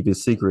gotta keep it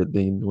secret.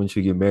 Then once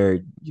you get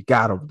married, you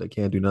got them. They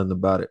can't do nothing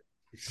about it.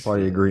 It's part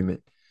of the shit.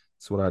 agreement.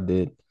 That's what I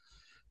did.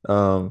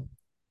 Um,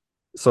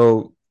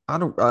 so I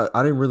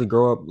didn't really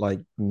grow up like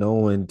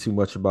knowing too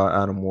much about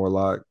Adam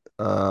Warlock.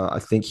 I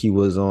think he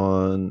was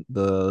on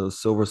the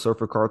Silver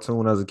Surfer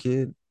cartoon as a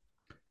kid.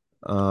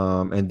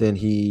 And then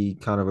he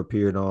kind of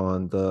appeared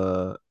on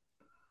the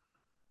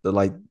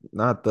like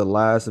not the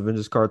last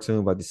Avengers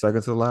cartoon, but the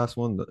second to the last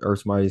one, the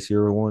Earth's Mightiest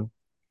Hero one.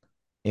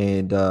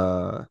 And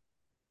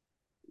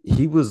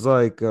he was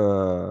like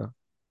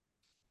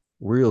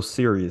real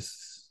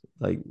serious.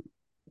 Like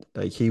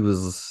he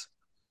was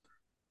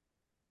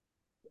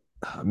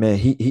man,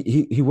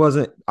 he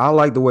wasn't. I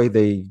like the way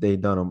they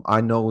done him.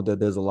 I know that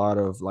there's a lot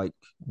of like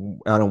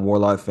Adam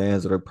Warlock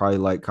fans that are probably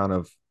like kind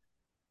of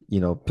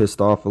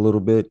pissed off a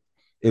little bit.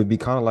 It would be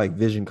kind of like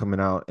Vision coming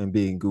out and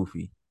being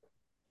goofy,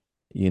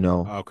 you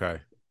know. Okay.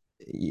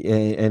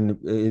 And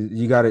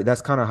you got it.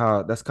 That's kind of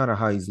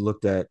how he's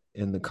looked at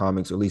in the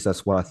comics. Or at least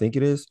that's what I think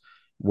it is.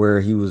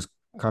 Where he was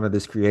kind of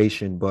this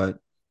creation, but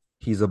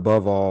he's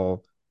above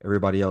all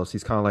everybody else.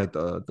 He's kind of like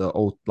the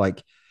old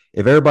like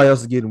if everybody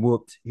else is getting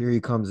whooped, here he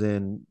comes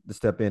in to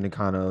step in and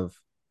kind of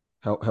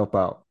help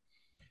out.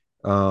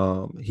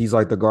 He's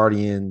like the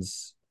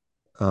Guardians,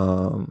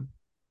 um,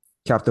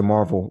 Captain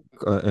Marvel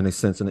in a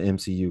sense in the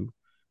MCU,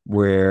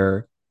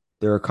 where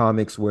there are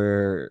comics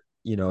where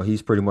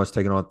he's pretty much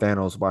taking on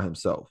Thanos by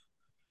himself,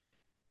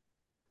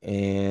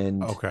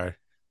 and Okay.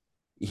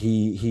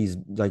 he's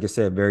like I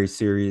said, very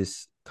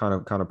serious kind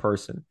of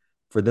person.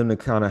 For them to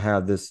kind of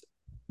have this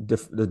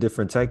the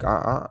different take,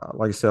 I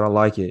like I said, I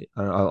like it.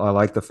 I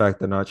like the fact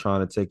they're not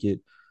trying to take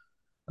it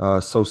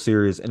so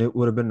serious, and it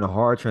would have been a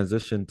hard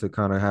transition to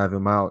kind of have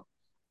him out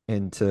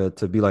and to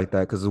be like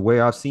that because the way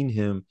I've seen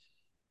him,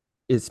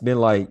 it's been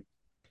like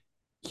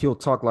he'll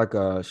talk like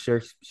a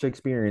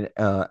Shakespearean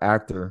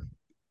actor,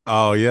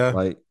 Oh yeah.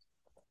 like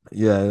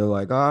yeah,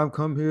 like I've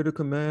come here to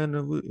command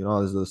and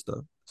all this other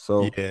stuff.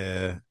 So,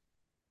 Yeah.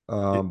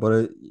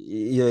 but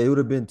yeah, it would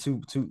have been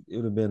too. It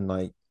would have been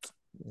like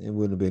it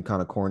would have been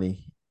kind of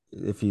corny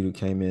if he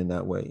came in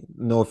that way.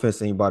 No offense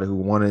to anybody who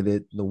wanted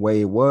it the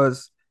way it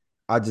was.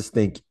 I just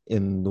think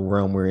in the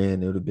realm we're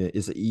in, it would have been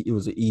it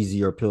was an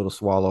easier pill to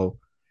swallow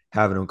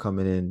having him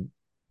coming in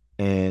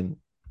and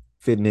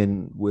fitting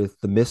in with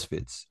the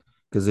Misfits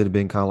because it'd have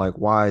been kind of like,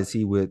 why is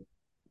he with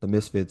the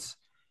Misfits?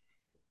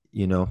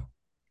 You know,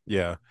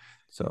 Yeah.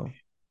 so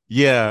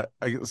Yeah.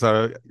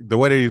 So the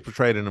way that he's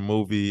portrayed in the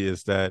movie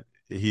is that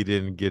he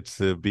didn't get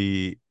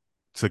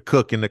to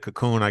cook in the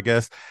cocoon, I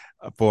guess,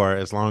 for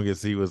as long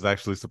as he was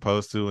actually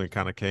supposed to, and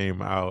kind of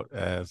came out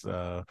as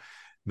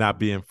not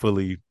being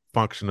fully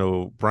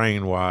functional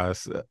brain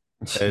wise.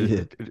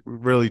 yeah,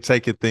 Really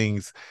taking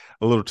things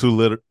a little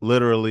too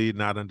literally,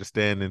 not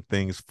understanding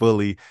things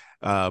fully,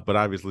 but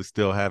obviously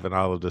still having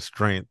all of the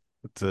strength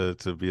to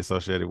be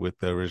associated with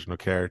the original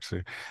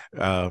character.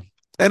 Uh,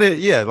 and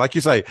yeah, like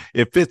you say,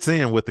 it fits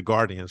in with the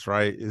Guardians,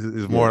 right?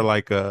 It's more yeah,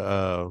 like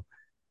a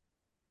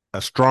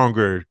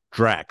stronger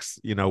Drax,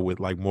 with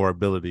like more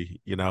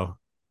ability.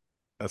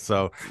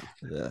 So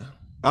yeah.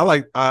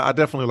 I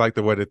definitely like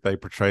the way that they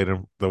portrayed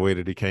him, the way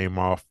that he came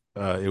off.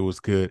 It was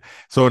good.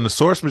 So in the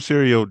source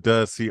material,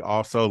 does he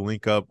also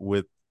link up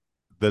with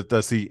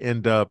does he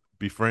end up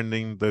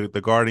befriending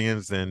the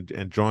Guardians and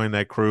join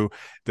that crew?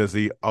 Does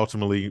he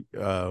ultimately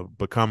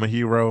become a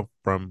hero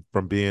from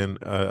being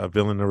a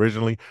villain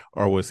originally,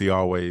 or was he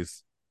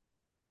always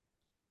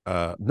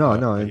No,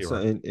 no, a and so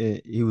hero?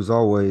 and he was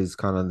always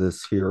kind of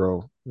this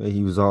hero.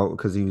 He was all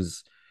because he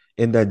was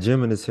in that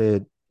gym in his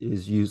head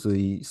is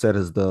usually set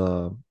as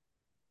the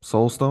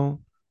Soul Stone.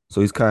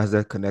 So he's kind of has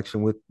that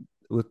connection with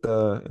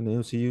in the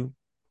MCU.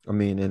 I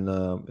mean in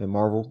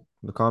Marvel,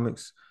 in the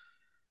comics.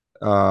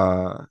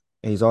 And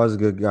he's always a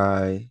good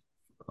guy.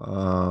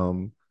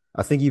 Um,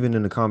 I think even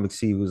in the comics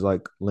he was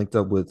like linked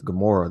up with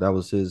Gamora. That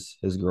was his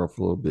girl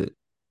for a little bit.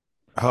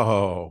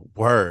 Oh,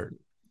 word.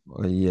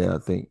 Yeah, I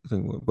think.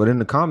 But in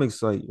the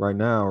comics, like right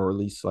now, or at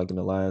least like in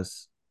the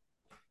last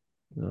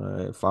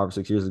 5 or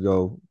 6 years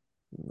ago,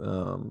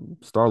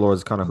 Star Lord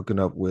is kind of hooking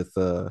up with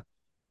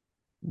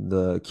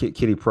the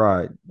Kitty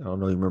Pride. I don't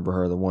know if you remember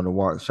her, the one that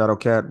walks Shadow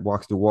Cat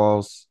walks through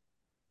walls.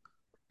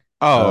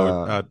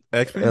 Oh, Uh,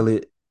 X-Men?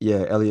 Elliot,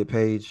 yeah, Elliot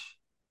Page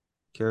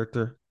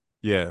character.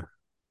 Yeah,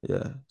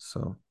 Yeah,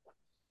 so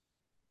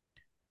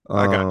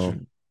I got you.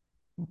 um,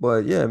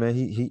 but yeah, man,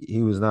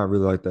 he was not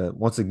really like that.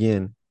 Once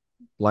again,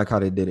 like how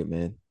they did it,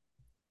 man.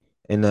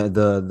 And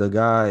the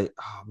guy,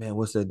 oh man,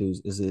 what's that dude?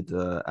 Is it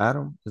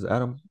Adam? Is it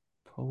Adam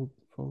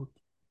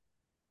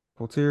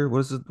Poulter?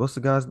 What's the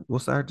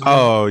actor's name?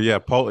 Oh, yeah,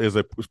 is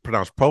it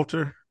pronounced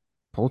Poulter?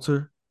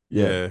 Poulter? Yeah.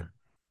 Yeah.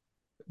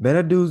 Man,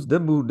 that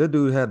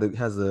dude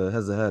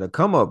had a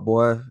come up,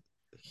 boy.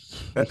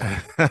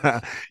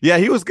 Yeah,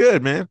 he was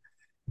good, man.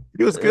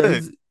 He was Yeah,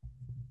 good.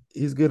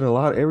 he's getting a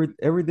lot.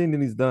 Everything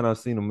that he's done, I've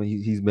seen him.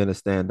 He's been a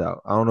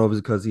standout. I don't know if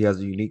it's because he has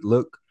a unique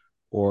look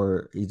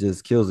or he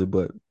just kills it,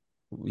 but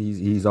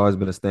he's always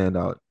been a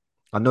standout.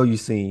 I know you've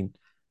seen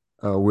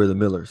We're the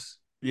Millers.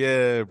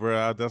 Yeah,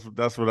 bro.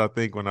 That's what I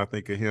think when I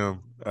think of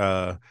him.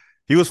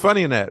 He was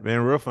funny in that,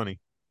 man, real funny.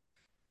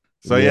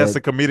 So he has Yeah,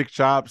 the comedic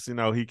chops.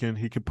 He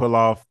can pull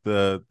off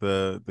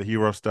the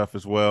hero stuff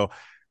as well.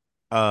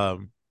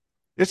 Um,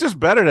 it's just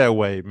better that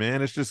way,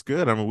 man. It's just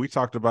good. I mean, we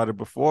talked about it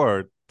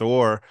before.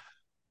 Thor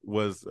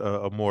was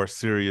a more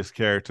serious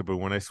character, but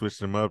when they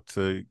switched him up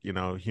to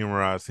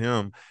humorize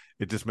him,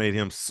 it just made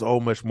him so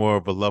much more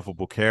of a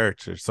lovable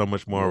character, so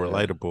much more yeah,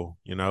 relatable.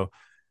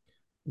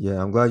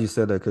 yeah. I'm glad you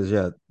said that because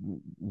yeah,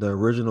 the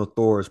original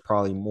Thor is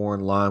probably more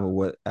in line with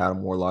what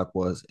Adam Warlock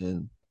was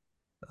in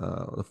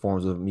the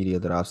forms of media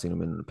that I've seen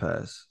him in the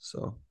past.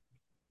 So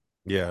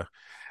Yeah.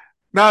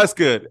 No, it's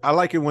good. I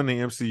like it when the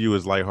MCU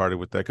is lighthearted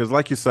with that because,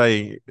 like you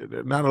say,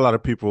 not a lot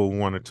of people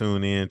want to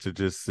tune in to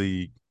just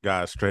see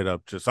guys straight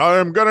up just "I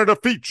am gonna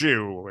defeat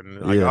you"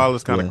 and like yeah, all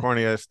this kind of yeah,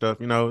 corny ass stuff.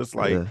 It's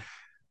like, yeah.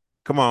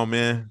 come on,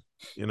 man.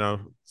 You know,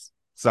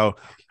 so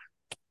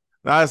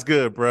that's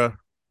good, bro.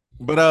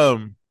 But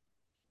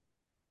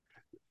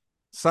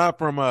aside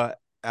from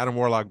Adam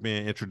Warlock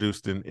being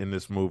introduced in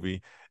this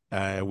movie,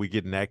 we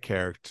getting that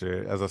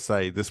character. As I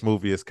say, this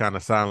movie is kind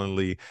of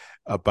silently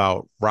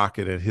about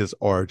Rocket and his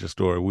origin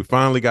story. We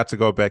finally got to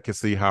go back and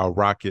see how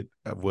Rocket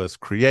was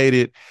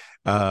created.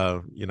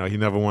 He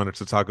never wanted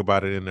to talk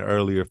about it in the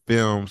earlier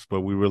films,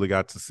 but we really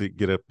got to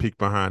get a peek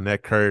behind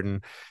that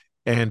curtain.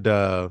 And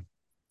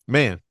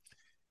man,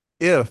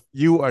 if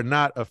you are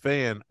not a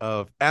fan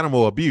of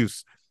animal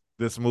abuse,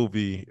 this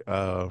movie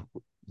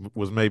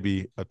was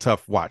maybe a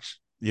tough watch.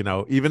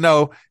 Even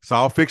though it's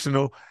all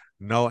fictional,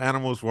 no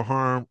animals were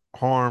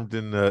harmed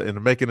in the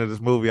making of this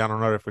movie. I don't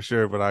know that for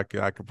sure, but I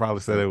could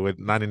probably say that with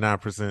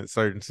 99%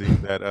 certainty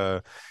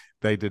that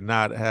they did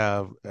not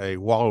have a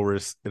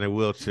walrus in a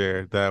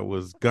wheelchair that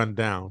was gunned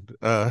down.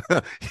 Uh,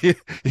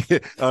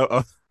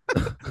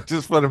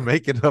 just for the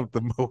making of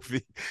the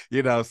movie,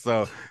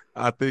 So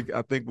I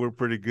think we're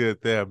pretty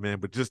good there, man.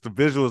 But just the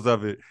visuals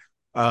of it,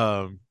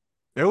 um,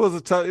 it was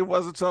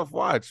a tough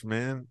watch,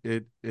 man.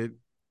 It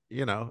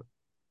you know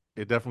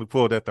it definitely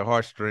pulled at the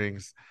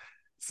heartstrings,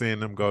 seeing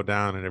them go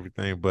down and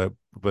everything. But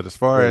as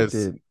far Yeah, it as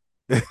did.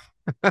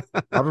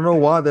 I don't know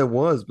why that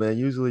was, man.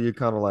 Usually you're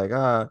kind of like,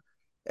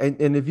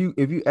 and if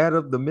you add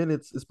up the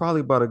minutes, it's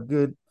probably about a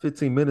good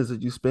 15 minutes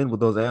that you spend with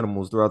those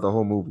animals throughout the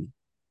whole movie.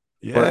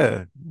 But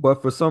yeah,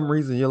 but for some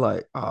reason you're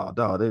like, oh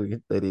dog,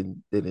 they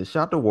didn't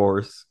shot the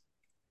wars.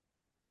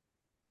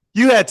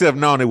 you had to have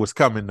known it was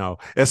coming though.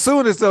 As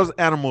soon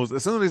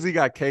as he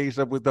got caged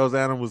up with those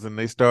animals and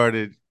they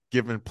started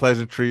giving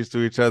pleasantries to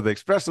each other,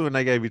 especially when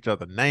they gave each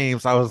other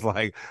names, I was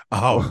like,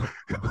 oh,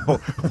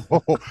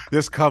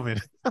 it's coming.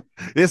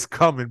 It's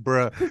coming,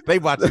 bro. They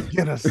about to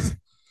get us.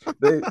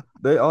 they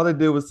they all they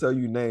did was tell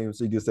you names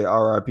so you can say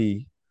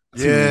RIP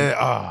to Yeah.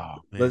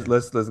 Oh let's man.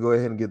 let's let's go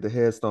ahead and get the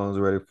headstones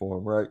ready for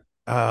him, right?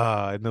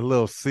 And the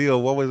little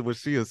seal. Was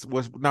she?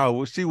 Was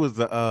no? She was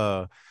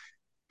the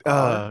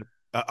Otter.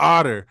 uh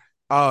otter.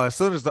 As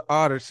soon as the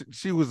otter,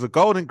 she was a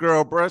golden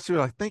girl, bro. She was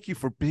like, "Thank you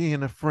for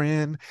being a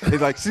friend."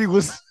 And like she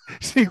was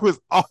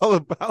all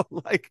about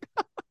like,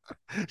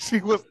 she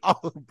was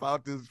all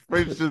about this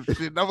friendship shit.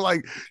 And I'm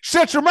like,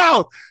 "Shut your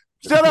mouth,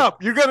 shut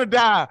up. You're gonna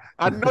die.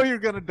 I know you're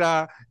gonna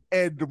die."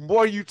 And the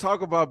more you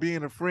talk about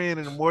being a friend,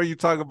 and the more you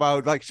talk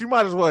about like, she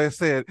might as well have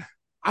said,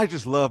 "I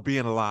just love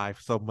being alive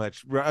so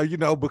much," bro.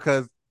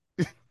 Because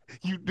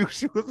you knew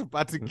she was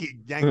about to get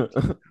yanked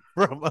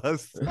from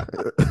us.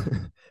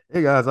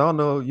 Hey guys, I don't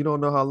know, you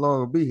don't know how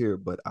long I'll be here,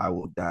 but I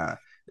will die.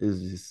 It's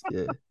just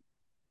yeah,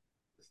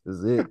 this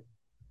is it.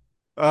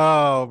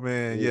 Oh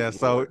man, yeah. It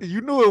boy. So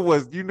you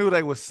knew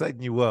they were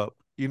setting you up.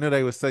 You knew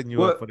they were setting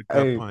you up What for the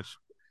gut hey, punch.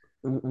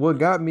 what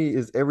got me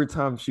is every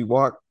time she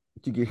walked,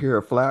 you could hear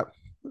her flap,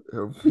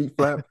 her feet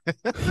flap.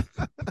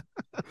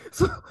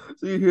 So,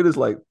 so you hear this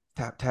like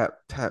tap, tap,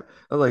 tap.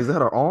 I was like, is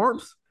that her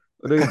arms?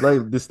 Or they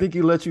like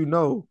distinctly let you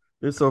know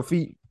it's her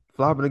feet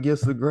flopping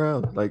against the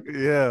ground. Like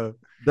Yeah.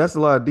 that's a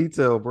lot of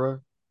detail, bro.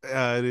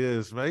 Yeah, it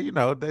is, man. You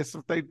know, that's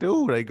what they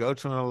do. They go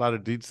to a lot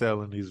of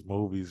detail in these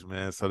movies,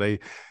 man. So they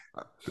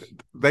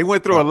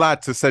went through My a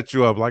lot to set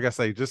you up. Like I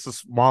say, just a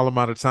small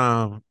amount of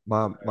time.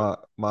 my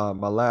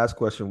last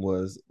question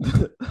was,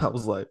 I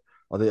was like,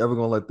 are they ever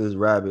gonna let this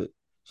rabbit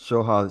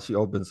show how she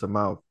opens her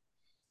mouth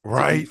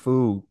to eat Right?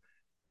 food?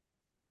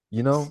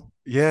 You know?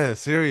 Yeah,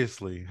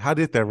 seriously. How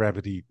did that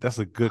rabbit eat? That's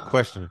a good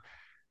question.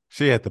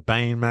 She had the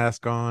Bane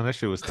mask on. That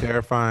shit was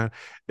terrifying.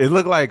 It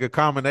looked like a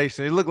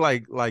combination. It looked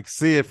like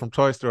Sid from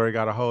Toy Story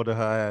got a hold of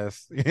her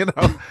ass. You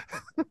know,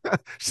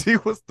 she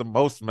was the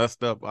most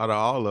messed up out of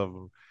all of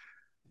them.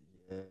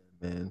 Yeah,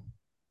 man.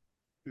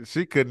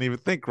 She couldn't even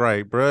think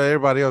right, bro.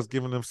 Everybody else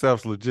giving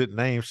themselves legit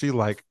names. She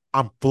like,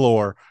 I'm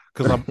floor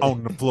because I'm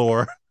on the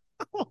floor.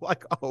 I'm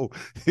like, oh,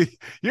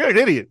 you're an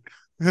idiot.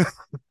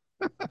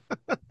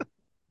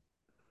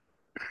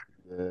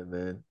 Yeah,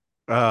 man.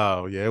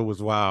 Oh yeah, it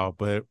was wild,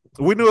 but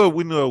we knew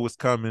it was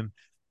coming.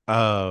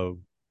 Uh,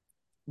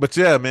 but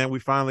yeah, man, we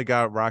finally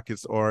got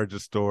Rocket's origin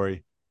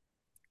story.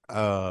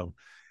 Um,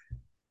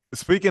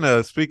 speaking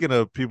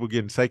of people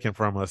getting taken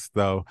from us,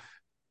 though,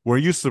 were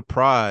you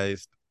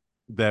surprised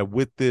that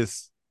with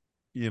this,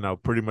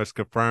 pretty much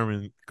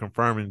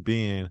confirming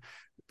being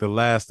the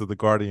last of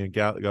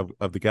the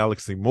of the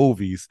Galaxy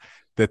movies,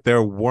 that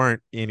there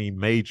weren't any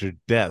major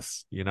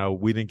deaths?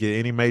 We didn't get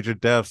any major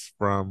deaths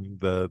from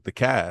the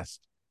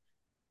cast.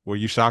 Were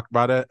you shocked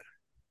by that?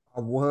 I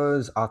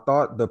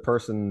thought the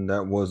person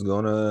that was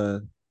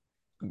gonna,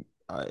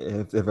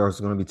 if I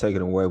was gonna be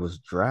taken away was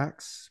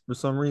Drax for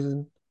some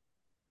reason.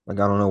 Like,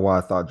 I don't know why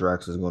I thought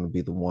Drax was gonna be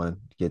the one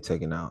to get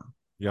taken out.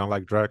 You don't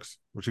like Drax?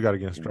 What you got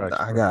against Drax,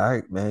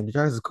 bro? Man,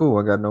 Drax is cool.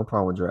 I got no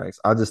problem with Drax.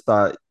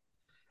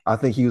 I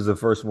think he was the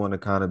first one to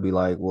kind of be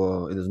like,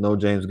 well, there's no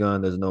James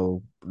Gunn, there's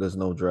no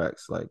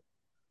Drax. Like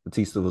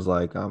Batista was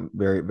like, I'm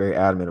very, very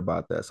adamant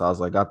about that. So I was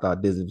like, I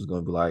thought Disney was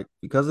gonna be like,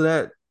 because of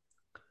that,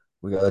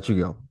 we gotta let you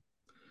go.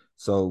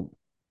 So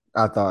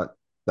I thought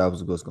that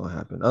was what's gonna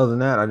happen. Other than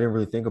that, I didn't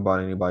really think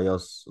about anybody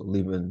else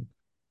leaving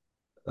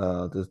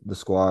the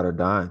squad or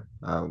dying.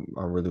 I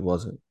really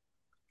wasn't.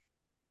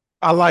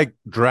 I like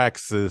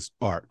Drax's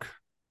arc.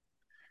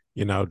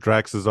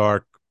 Drax's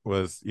arc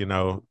was,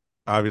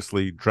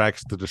 obviously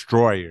Drax the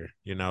Destroyer,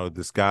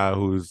 this guy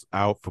who's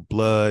out for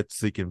blood,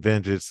 seeking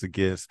vengeance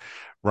against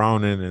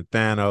Ronan and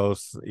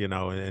Thanos,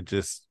 and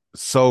just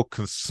so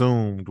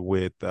consumed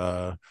with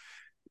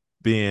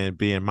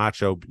being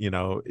macho,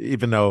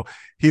 even though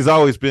he's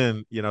always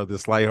been,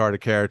 this lighthearted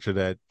character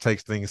that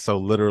takes things so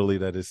literally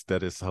that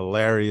is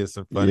hilarious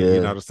and funny. You know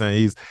Yeah, what I'm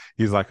saying?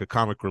 He's like a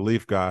comic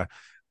relief guy.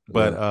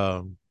 But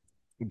yeah,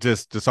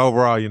 just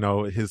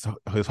overall, his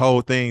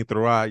whole thing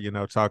throughout,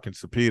 talking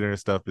to Peter and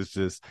stuff is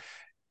just,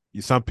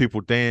 some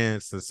people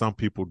dance and some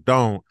people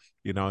don't.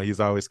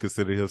 He's always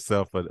considered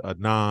himself a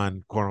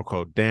non quote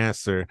unquote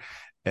dancer,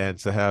 and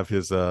to have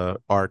his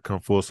art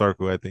come full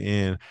circle at the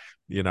end,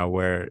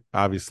 where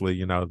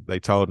obviously, they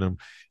told him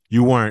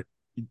you weren't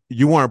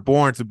you weren't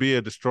born to be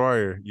a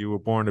destroyer, you were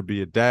born to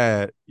be a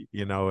dad,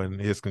 and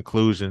his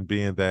conclusion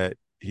being that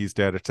he's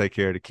there to take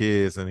care of the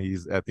kids, and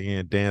he's at the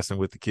end dancing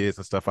with the kids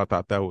and stuff. I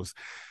thought that was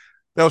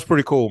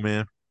pretty cool,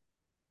 man.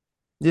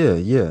 yeah,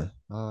 yeah.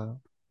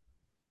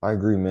 I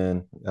agree,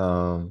 man.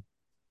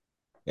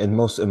 In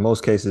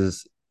most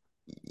cases,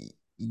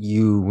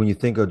 you when you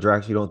think of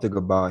Drax, you don't think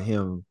about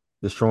him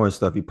destroying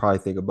stuff. You probably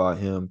think about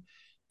him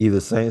either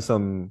saying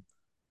something,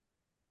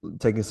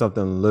 taking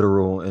something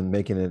literal and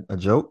making it a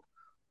joke,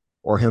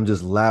 or him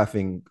just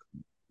laughing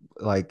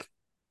like,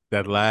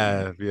 That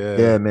laugh, yeah.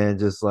 yeah, man,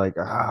 just like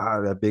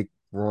that big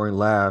roaring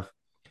laugh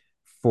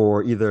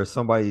for either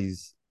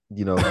somebody's,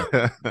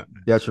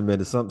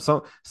 detriment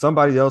to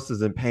somebody else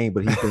is in pain,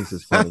 but he thinks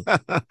it's funny.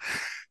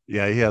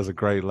 Yeah, he has a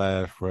great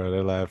laugh, bro.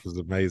 That laugh is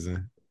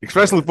amazing.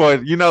 Especially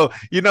Yeah,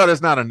 for,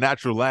 that's not a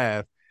natural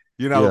laugh.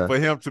 yeah, For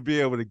him to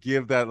be able to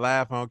give that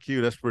laugh on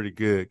cue, that's pretty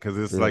good because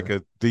it's like yeah.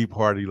 a deep,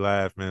 hearty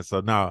laugh, man. So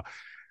no,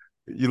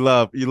 you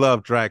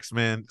love Drax,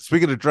 man.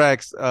 Speaking of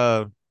Drax, we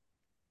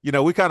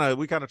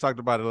kind of talked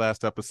about it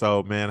last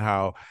episode, man,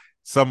 how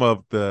some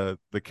of the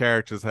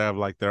characters have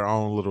like their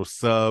own little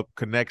sub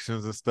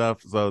connections and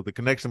stuff. So the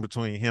connection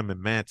between him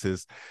and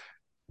Mantis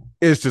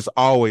is just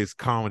always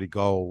comedy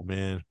gold,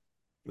 man.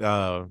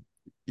 uh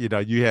you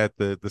had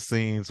the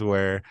scenes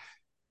where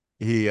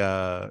he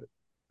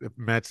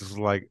Mantis was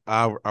like,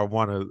 I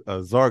want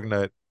a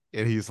Zorgnut,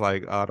 and he's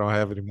like, I don't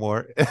have any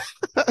more.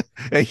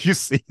 And you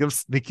see him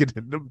sneaking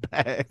in the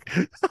bag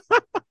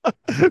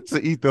to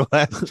eat the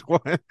last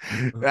one.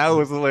 That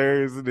was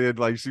hilarious. And then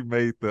like she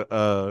made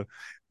the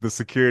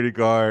security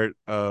guard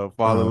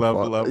fall in love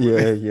with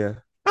Yeah, yeah.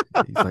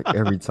 He's like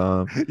every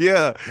time.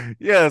 yeah,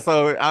 yeah.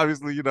 So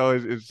obviously,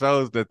 it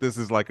shows that this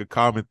is like a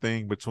common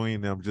thing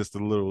between them, just the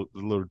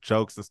little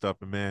jokes and stuff.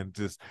 And man,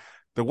 just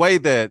the way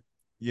that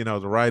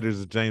the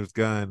writers of James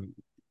Gunn,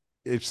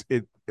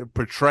 it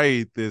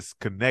portrayed this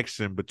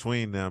connection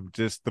between them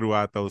just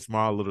throughout those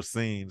small little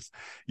scenes.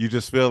 You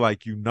just feel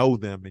like you know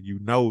them and you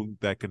know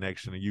that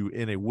connection and you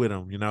in it with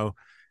them,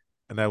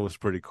 and that was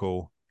pretty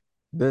cool.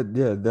 That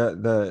yeah,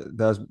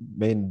 that's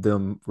made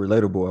them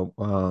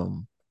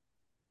relatable.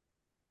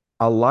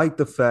 I like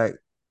the fact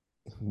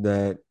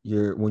that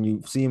you're when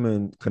you see him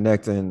in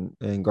Connect and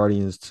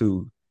Guardians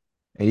 2,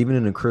 and even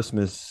in the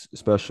Christmas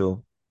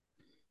special,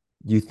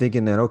 you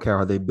thinking that okay,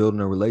 are they building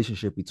a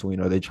relationship between?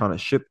 Are they trying to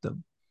ship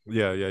them?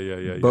 Yeah, yeah, yeah,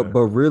 yeah, But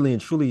yeah. really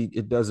and truly,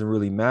 it doesn't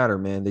really matter,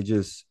 man.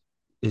 It's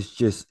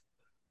just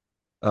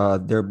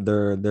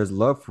there's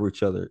love for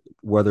each other,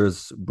 whether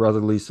it's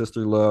brotherly,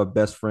 sister love,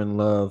 best friend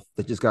love.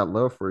 They just got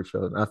love for each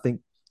other. And I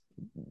think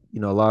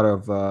a lot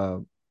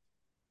of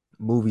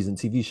movies and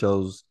TV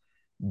shows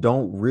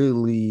don't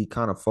really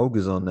kind of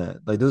focus on that.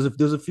 Like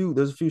there's a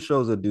few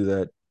shows that do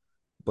that,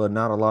 but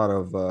not a lot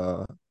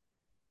of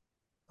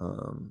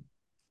um,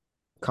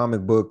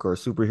 comic book or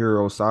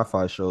superhero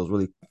sci-fi shows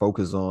really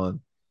focus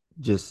on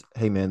just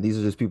hey man, these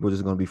are just people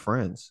just going to be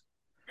friends.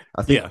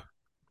 I think Yeah,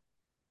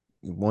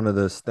 one of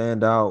the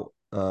standout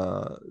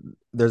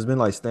there's been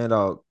like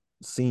standout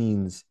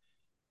scenes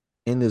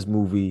in this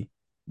movie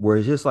where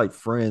it's just like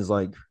friends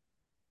like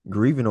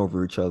grieving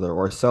over each other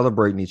or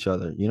celebrating each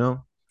other,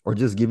 or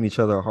just giving each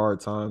other a hard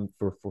time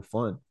for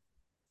fun,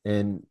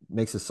 and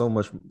makes it so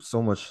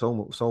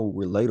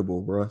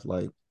relatable, bro.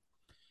 Like,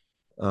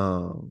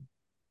 um,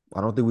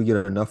 I don't think we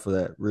get enough of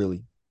that,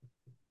 really.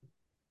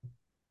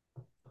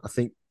 I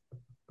think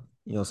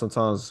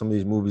sometimes some of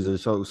these movies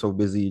are so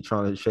busy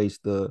trying to chase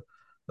the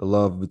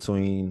love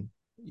between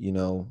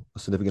a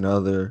significant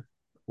other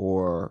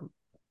or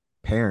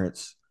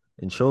parents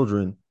and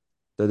children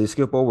that they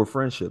skip over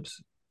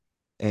friendships.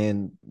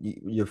 And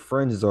your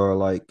friends are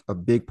like a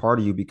big part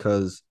of you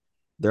because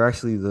they're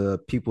actually the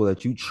people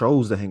that you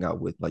chose to hang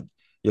out with. Like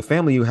your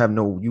family, you have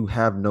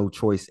no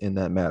choice in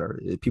that matter.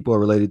 If people are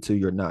related to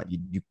you or not,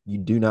 you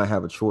do not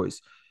have a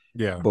choice.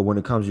 yeah, But when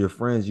it comes to your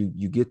friends,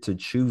 you get to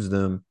choose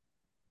them.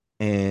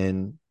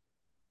 And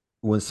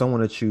when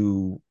someone that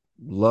you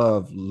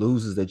love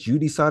loses that you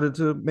decided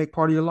to make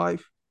part of your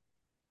life,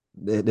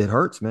 it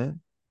hurts, man.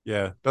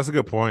 yeah. That's a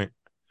good point.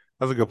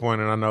 That's a good point.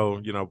 And I know,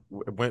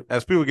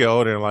 as people get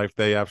older in life,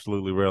 they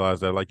absolutely realize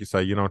that, like you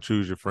say, you don't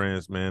choose your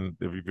friends, man.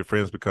 If your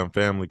friends become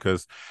family,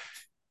 because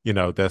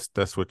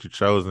that's what you've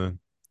chosen.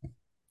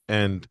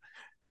 And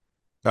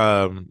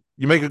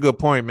you make a good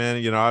point,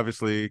 man.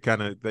 Obviously,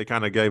 they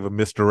kind of gave a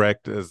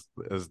misdirect as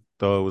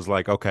though it was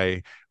like,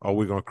 okay, are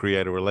we going to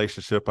create a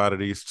relationship out of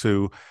these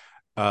two?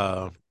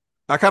 Uh,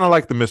 I kind of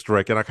like the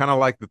misdirect, and I kind of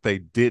like that they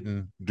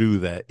didn't do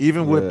that, Yeah,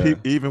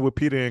 even with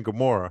Peter and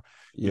Gamora,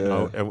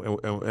 yeah.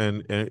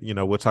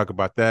 and we'll talk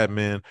about that,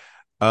 man.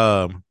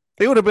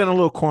 It would have been a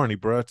little corny,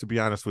 bro. To be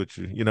honest with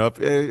you,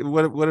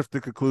 what if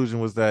the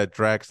conclusion was that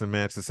Drax and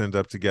Mantis end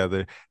up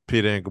together,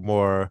 Peter and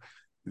Gamora,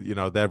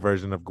 that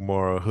version of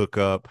Gamora hook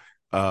up.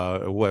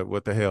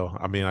 What the hell?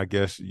 I mean, I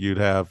guess you'd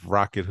have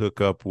Rocket hook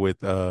up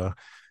with uh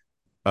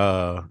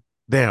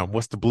damn,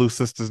 what's the blue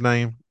sister's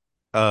name?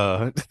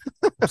 Uh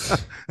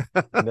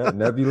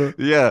Nebula.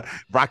 yeah,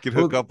 Rocket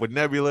hook Well, up with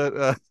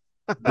Nebula.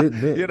 then, You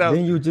then, know,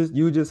 then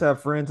you just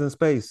have friends in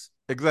space.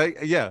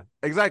 exactly. Yeah,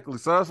 exactly.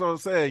 So that's what I'm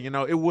saying.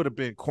 It would have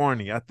been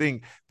corny. I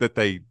think that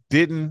they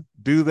didn't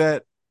do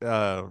that.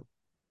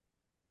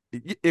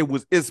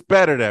 It's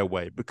better that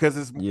way because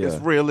it's Yeah.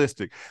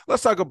 realistic.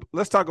 Let's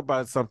talk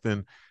about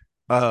something.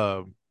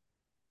 Uh,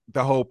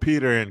 the whole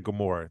Peter and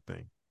Gamora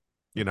thing.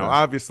 Okay.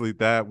 Obviously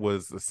that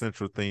was a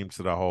central theme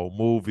to the whole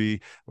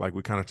movie. Like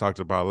we kind of talked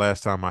about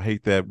last time. I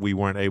hate that we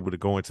weren't able to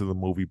go into the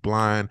movie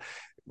blind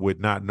with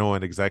not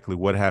knowing exactly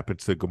what happened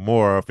to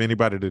Gamora. If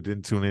anybody that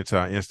didn't tune into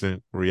our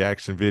instant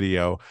reaction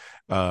video,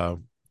 uh,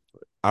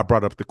 I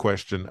brought up the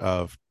question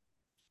of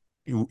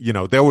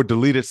there were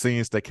deleted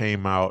scenes that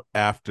came out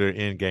after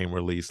Endgame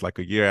release, like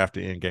a year after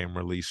Endgame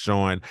release,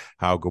 showing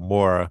how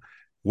Gamora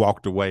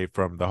walked away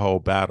from the whole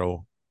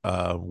battle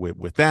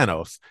with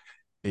Thanos.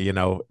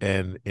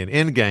 And in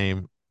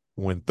Endgame,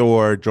 when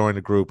Thor joined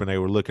the group and they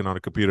were looking on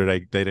the computer, they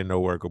didn't know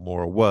where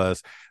Gamora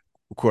was.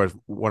 Of course,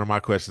 one of my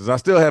questions, I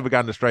still haven't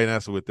gotten a straight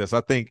answer with this.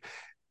 I think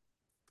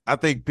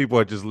people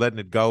are just letting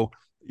it go.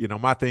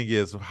 My thing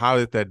is, how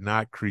did that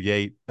not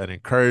create an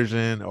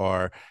incursion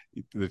or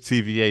the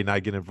TVA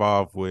not get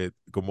involved with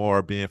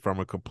Gamora being from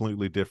a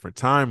completely different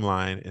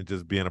timeline and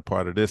just being a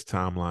part of this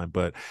timeline?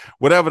 But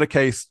whatever the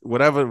case,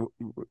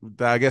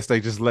 I guess they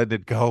just letting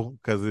it go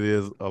because it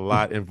is a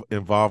lot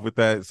involved with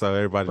that. So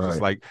everybody's just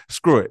Right. like,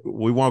 screw it.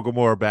 We want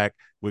Gamora back.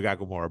 We got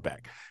Gamora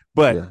back.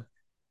 But Yeah.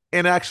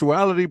 in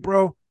actuality,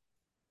 bro,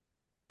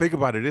 think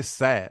about it. It's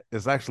sad.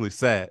 It's actually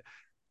sad.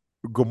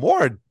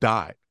 Gamora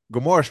died.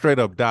 Gamora straight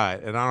up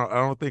died, and I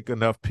don't think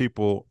enough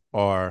people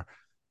are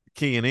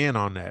keying in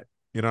on that.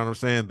 You know what I'm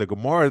saying? The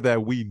Gamora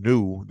that we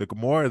knew, the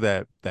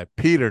Gamora that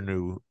Peter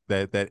knew,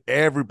 that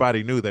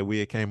everybody knew that we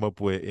had came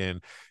up with in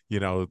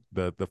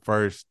the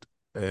first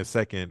and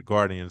second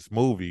Guardians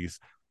movies,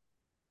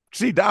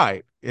 she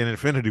died in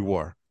Infinity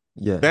War.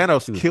 Yeah,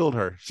 Thanos she was. killed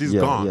her. She's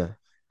Yeah, gone. yeah.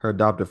 Her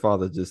adopted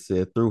father just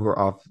said threw her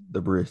off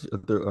the bridge,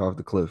 threw her off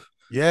the cliff.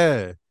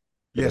 Yeah.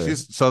 Yeah, Yeah,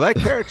 she's so that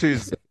character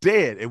is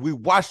dead, and we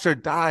watched her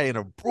die in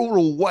a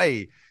brutal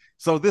way.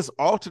 So this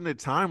alternate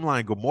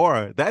timeline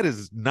Gamora, that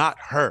is not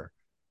her.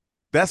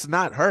 That's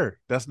not her.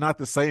 That's not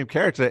the same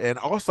character. And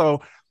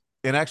also,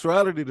 in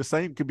actuality, the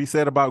same could be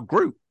said about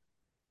Groot.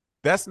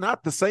 That's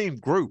not the same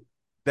Groot.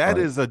 That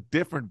right. is a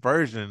different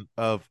version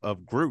of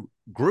Groot.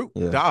 Groot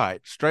Yeah,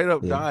 died, straight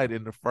up yeah. died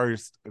in the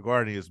first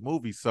Guardians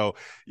movie. So,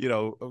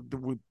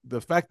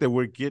 the fact that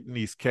we're getting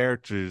these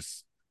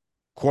characters,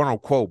 quote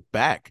unquote,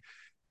 back,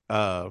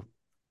 uh,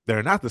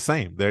 they're not the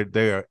same.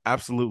 They are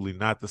absolutely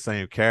not the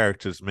same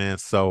characters, man.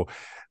 So,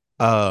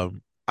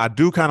 I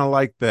do kind of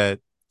like that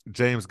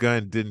James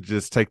Gunn didn't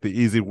just take the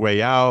easy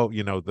way out,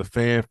 the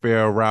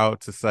fanfare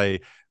route to say,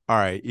 all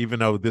right, even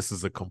though this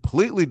is a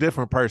completely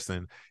different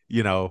person,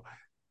 you know,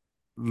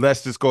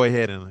 let's just go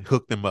ahead and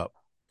hook them up.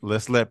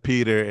 Let's let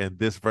Peter and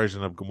this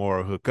version of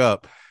Gamora hook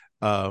up.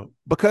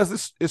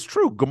 Because it's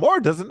true.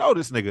 Gamora doesn't know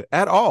this nigga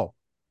at all.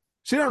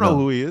 She don't know No,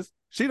 who he is.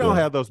 She don't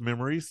yeah, have those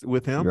memories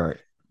with him, you're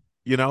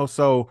right.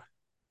 so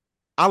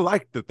I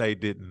like that they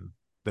didn't,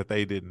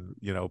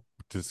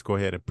 just go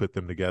ahead and put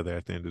them together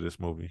at the end of this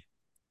movie.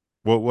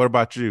 What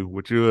about you?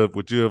 Would you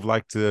have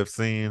liked to have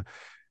seen,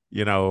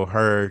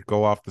 her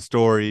go off the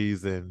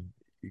stories and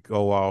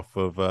go off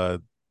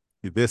of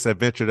this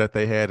adventure that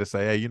they had to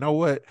say, hey, you know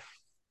what?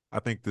 I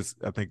think this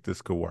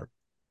could work.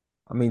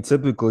 I mean,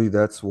 typically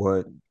that's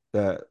what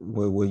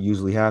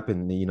usually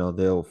happen. You know,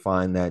 they'll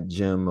find that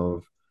gem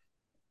of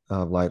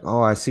like,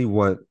 oh, I see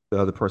what the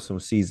other person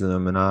sees in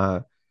them, and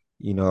I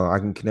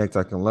can connect,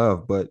 I can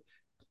love, but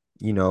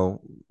you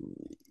know,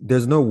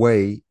 there's no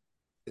way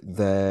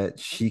that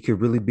she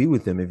could really be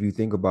with him if you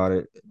think about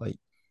it. Like,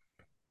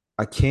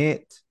 I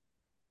can't,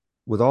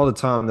 with all the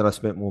time that I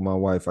spent with my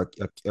wife,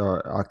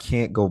 I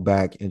can't go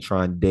back and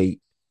try and date,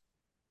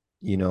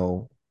 you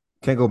know,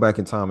 can't go back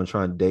in time and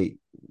try and date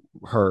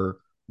her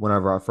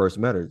whenever I first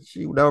met her.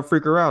 That would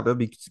freak her out. That'd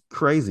be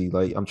crazy.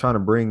 Like, I'm trying to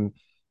bring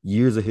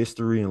years of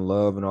history and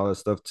love and all that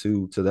stuff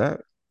to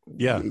that.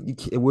 Yeah.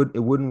 It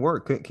wouldn't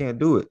work. Can't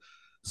do it.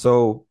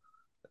 So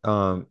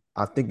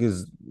I think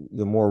is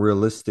the more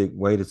realistic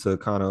way to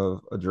kind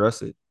of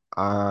address it.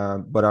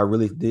 But I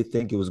really did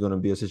think it was going to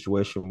be a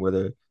situation where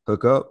they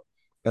hook up,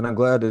 and I'm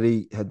glad that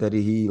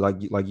he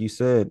like you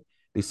said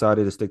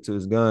decided to stick to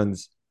his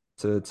guns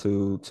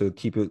to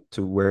keep it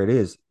to where it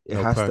is. It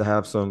No has to pun.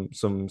 have some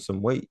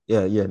weight.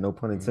 Yeah, yeah, no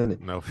pun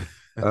intended. No.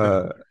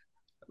 Uh,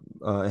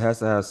 it has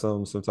to have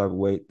some type of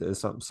weight. There's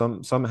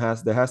some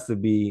has there has to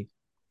be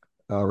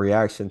a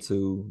reaction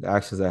to the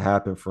actions that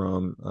happen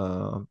from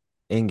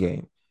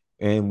Endgame.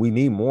 And we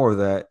need more of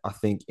that, I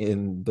think,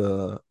 in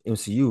the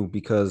MCU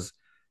because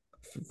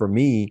for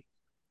me,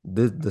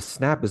 the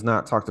snap is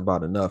not talked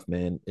about enough,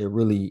 man. It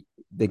really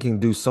they can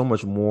do so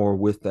much more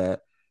with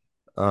that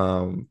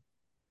um,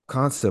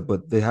 concept,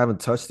 but they haven't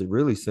touched it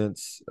really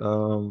since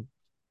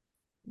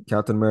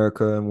Captain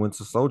America and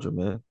Winter Soldier,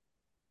 man.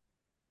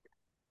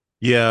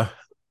 Yeah.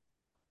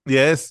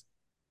 Yeah,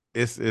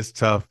 it's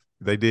tough.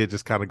 They did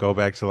just kind of go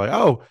back to like,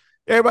 oh,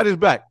 everybody's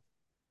back.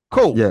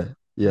 Cool. Yeah,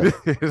 yeah,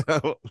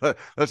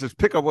 Let's just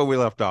pick up where we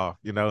left off.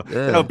 yeah,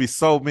 There would be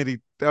so many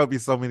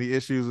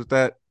issues with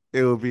that.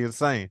 It would be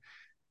insane.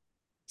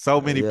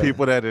 So many yeah,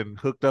 people that had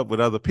hooked up with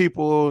other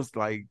people's,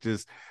 like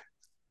just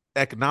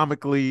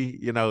economically,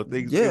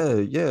 things. yeah,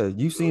 yeah.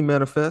 You seen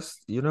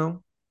Manifest, you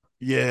know?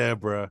 Yeah,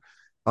 bro. Yeah.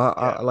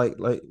 I like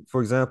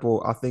for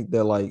example, I think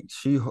that like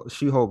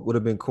She-Hulk would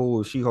have been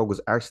cool if She-Hulk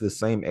was actually the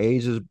same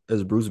age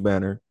as Bruce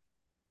Banner,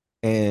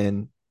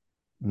 and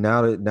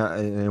now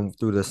and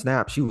through the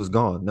snap, she was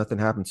gone. Nothing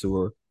happened to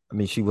her. I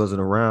mean, she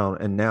wasn't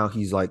around, and now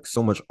he's like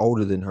so much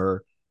older than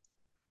her,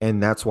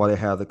 and that's why they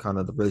have the kind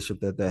of the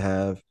relationship that they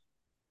have,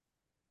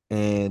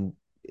 and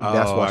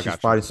that's Oh, why I she's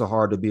got you. fighting so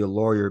hard to be a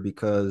lawyer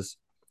because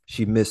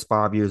she missed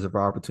 5 years of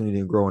her opportunity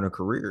to grow in her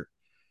career.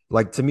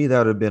 Like to me, that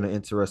would have been an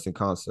interesting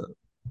concept,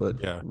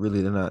 but Yeah.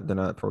 really they're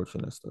not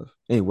approaching that stuff.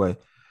 Anyway,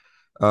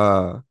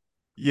 uh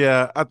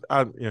Yeah.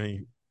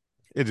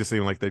 It just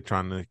seemed like they're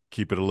trying to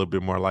keep it a little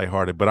bit more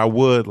lighthearted. But I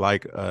would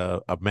like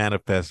a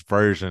manifest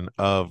version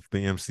of the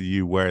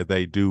MCU where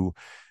they do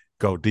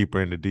go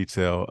deeper into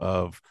detail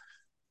of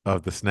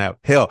the snap.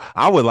 Hell,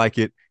 I would like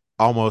it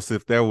almost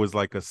if there was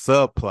like a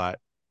subplot,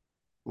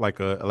 like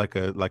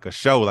a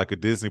show, like a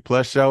Disney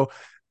Plus show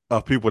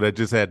of people that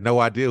just had no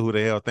idea who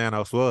the hell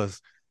Thanos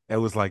was. It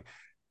was like,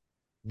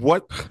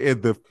 what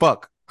in the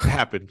fuck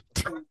happened?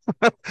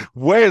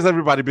 Where has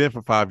everybody been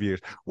for 5 years?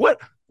 What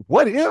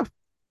if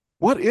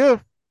what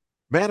if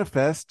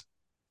Manifest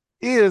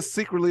is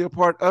secretly a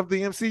part of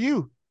the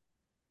MCU?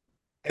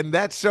 And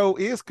that show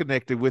is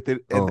connected with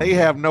it, and they oh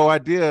have no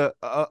idea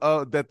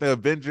that the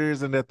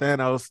Avengers and that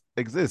Thanos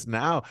exist.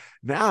 Now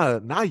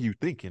you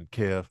thinking,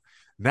 Kev.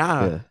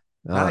 Now, yeah,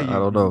 now I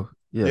don't know.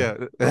 Yeah.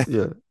 yeah,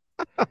 Yeah.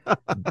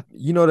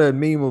 You know that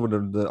meme of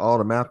the all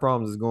the math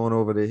problems is going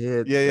over their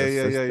head. Yeah, yeah, That's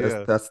yeah, that's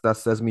yeah, that's yeah.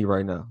 that's me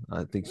right now.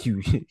 I think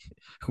you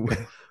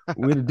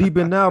we're in the deep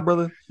end now,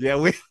 brother. Yeah,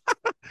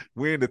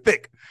 we're in the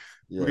thick.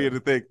 We Yeah, in the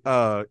thick.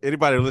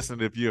 Anybody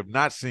listening, if you have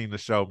not seen the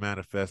show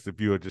Manifest, if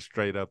you are just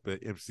straight up an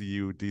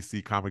MCU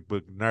DC comic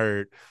book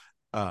nerd,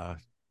 uh,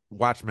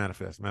 watch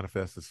Manifest.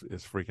 Manifest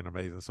is freaking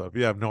amazing. So if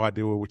you have no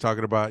idea what we're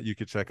talking about, you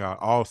can check out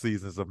all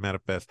seasons of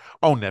Manifest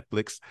on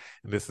Netflix.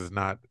 And this is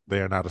not,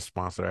 they are not a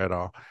sponsor at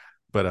all.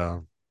 But yeah.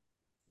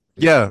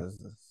 yeah,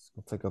 It's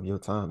gonna take up your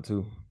time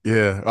too.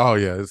 yeah. Oh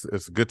yeah,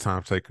 it's a good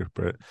time taker.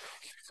 But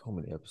So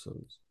many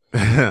episodes.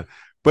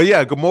 but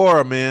yeah,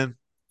 Gamora, man.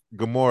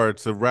 Gamora,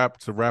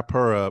 to wrap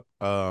her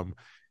up,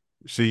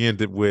 she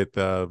ended with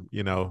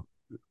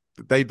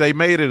they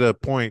made it a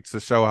point to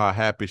show how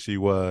happy she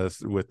was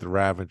with the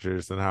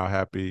Ravengers and how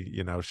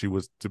happy, she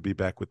was to be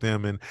back with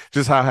them and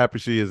just how happy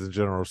she is in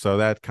general. So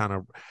that kind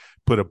of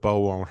put a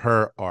bow on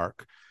her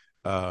arc.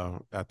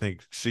 I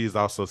think she's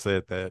also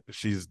said that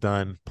she's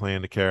done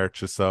playing the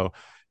character. So,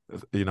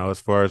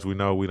 as far as we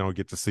know, we don't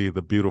get to see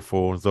the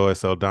beautiful Zoe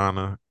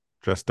Saldana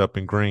dressed up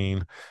in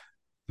green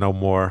no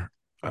more.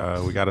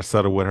 We got to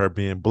settle with her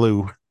being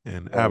blue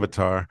in Right.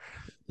 Avatar,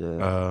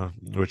 Yeah.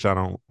 which I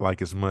don't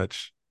like as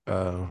much.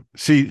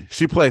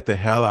 She played the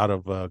hell out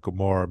of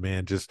Gamora,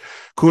 man. Just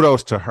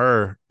kudos to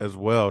her as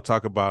well.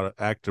 Talk about an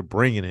actor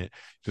bringing it,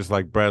 just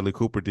like Bradley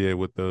Cooper did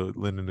with the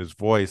lending his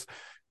voice.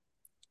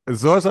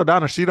 Zoe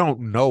Saldana, she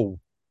don't know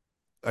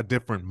a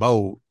different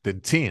mode than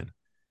 10.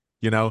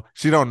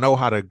 She don't know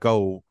how to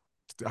go,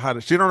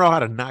 she don't know how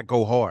to not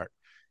go hard.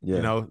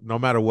 Yeah. No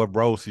matter what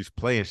role she's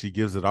playing, she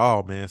gives it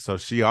all, man. So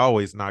she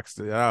always knocks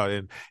it out.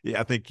 And yeah,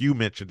 I think you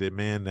mentioned it,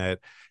 man, that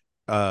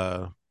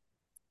uh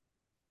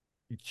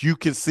you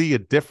can see a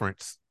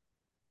difference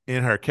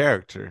in her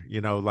character,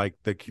 like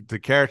the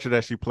character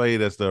that she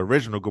played as the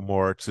original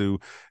Gamora to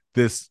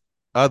this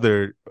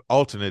other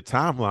alternate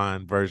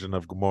timeline version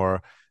of Gamora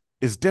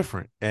is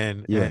different.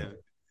 And Yeah.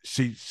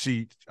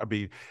 she I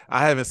mean,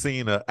 I haven't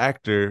seen an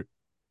actor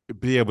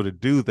be able to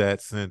do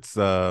that since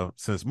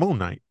Moon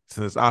Knight,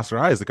 since Oscar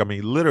Isaac. I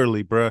mean,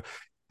 literally, bro,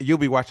 you'll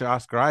be watching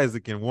Oscar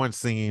Isaac in one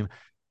scene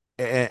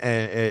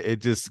and it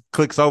just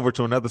clicks over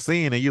to another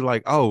scene and you're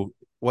like, oh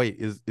wait,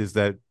 is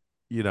that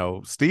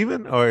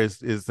Steven, or is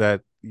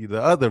that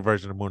the other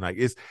version of Moon Knight?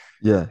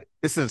 Yeah.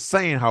 It's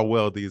insane how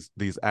well these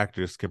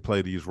actors can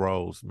play these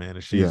roles, man,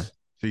 and Yeah.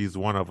 she's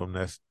one of them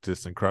that's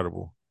just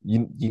incredible.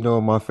 You know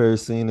what my favorite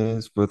scene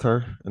is with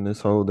her in that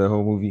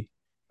whole movie?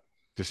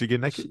 Did she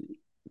get naked? She,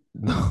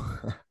 no.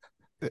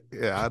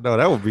 Yeah, I know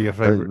that would be a Hey,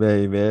 favorite.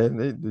 man,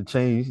 they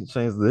change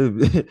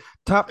the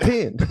top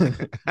 10.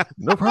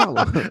 No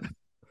problem.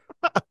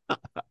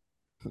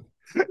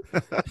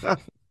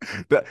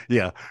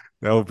 Yeah,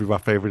 that would be my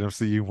favorite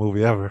MCU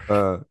movie ever.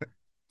 Uh,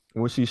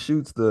 when she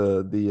shoots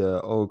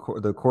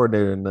the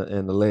coordinator in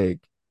the leg.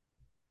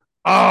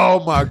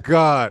 Oh my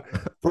God,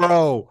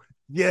 bro.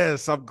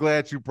 Yes, I'm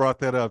glad you brought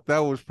that up. That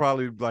was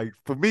probably like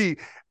for me,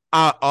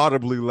 I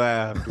audibly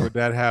laughed when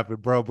that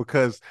happened, bro,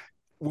 because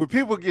when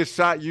people get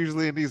shot,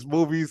 usually in these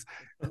movies,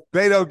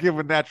 they don't give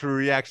a natural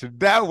reaction.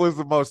 That was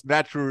the most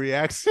natural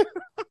reaction,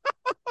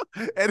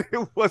 and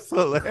it was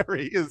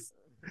hilarious.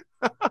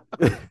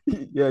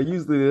 Yeah,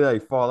 usually they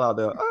like fall out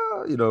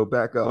there,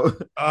 back up. This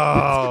girl,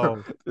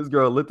 Oh, this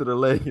girl lifted her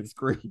leg and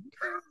screamed.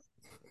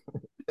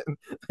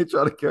 They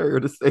try to carry her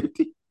to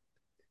safety.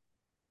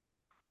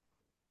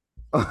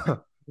 Oh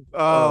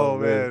oh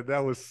man. man, that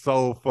was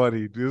so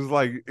funny.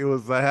 It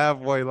was a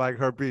halfway like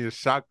her being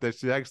shocked that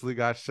she actually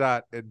got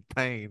shot in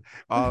pain,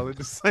 all in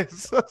the same.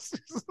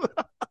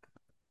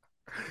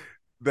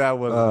 That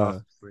was an Uh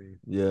awesome scene.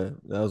 yeah,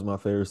 that was my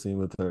favorite scene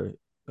with her.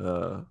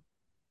 Uh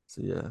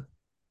so yeah.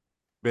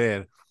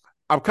 Man,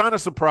 I'm kind of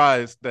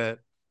surprised that,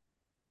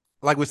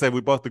 like we said,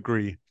 we both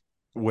agree.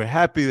 We're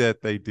happy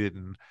that they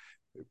didn't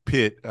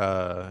pit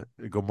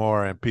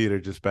Gamora and Peter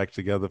just back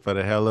together for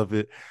the hell of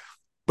it.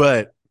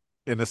 But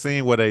in the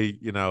scene where they,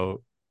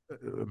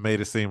 made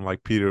it seem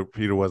like Peter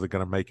wasn't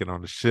going to make it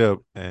on the ship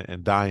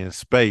and die in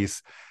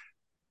space,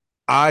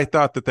 I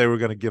thought that they were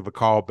going to give a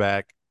call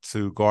back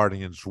to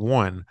Guardians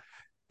 1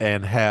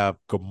 and have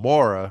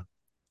Gamora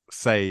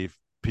save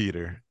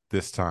Peter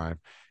this time,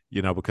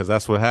 because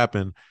that's what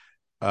happened.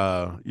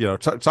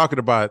 Talking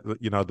about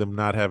them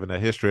not having a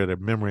history or the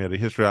memory of the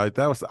history.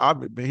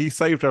 He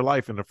saved her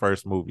life in the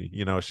first movie.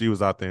 She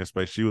was out there in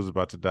space, she was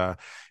about to die,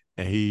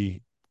 and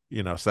he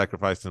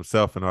sacrificed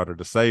himself in order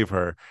to save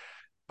her.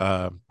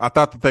 I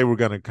thought that they were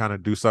going to kind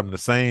of do something the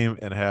same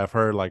and have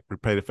her like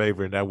repay the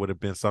favor, and that would have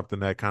been something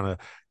that kind of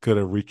could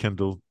have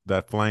rekindled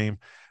that flame.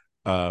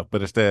 But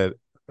instead,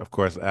 of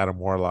course, Adam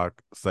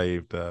Warlock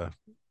ended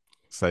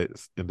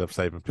up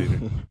saving Peter.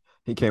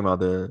 He came out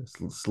there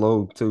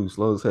slow too,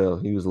 slow as hell.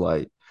 He was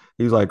like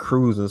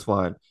cruising, it's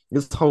fine.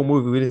 This whole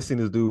movie, we didn't see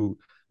this dude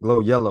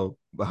glow yellow,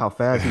 but how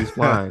fast he was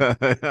flying.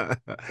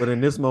 But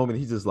in this moment,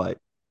 he's just like,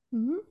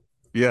 mhm.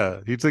 Yeah,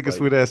 he took a Like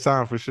sweet ass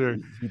time for sure.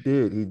 he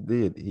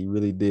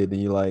really did.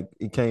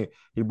 And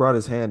he brought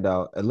his hand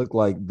out. It looked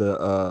like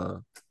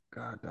God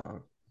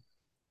dog.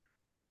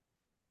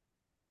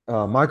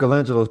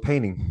 Michelangelo's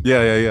painting.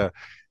 Yeah, yeah, yeah,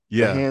 The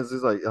yeah, hands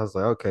is like I was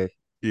like, okay.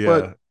 yeah.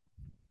 But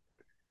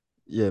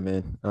yeah,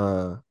 man.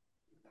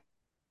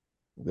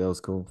 That was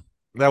cool.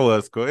 That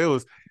was cool. It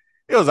was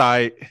all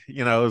right.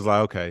 You know, it was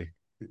like okay,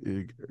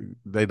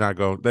 they're not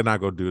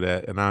gonna do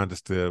that, and I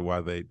understood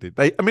why they did.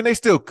 I mean, they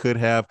still could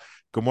have.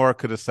 Gamora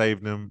could have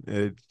saved them.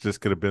 It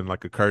just could have been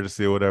like a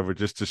courtesy or whatever,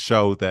 just to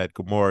show that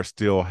Gamora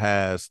still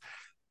has.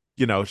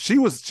 You know, she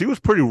was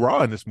pretty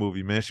raw in this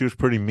movie, man. She was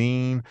pretty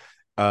mean.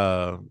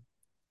 Uh,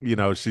 you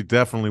know, she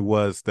definitely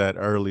was that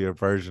earlier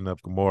version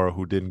of Gamora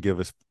who didn't give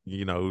us,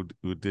 you know,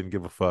 who didn't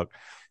give a fuck.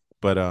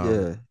 But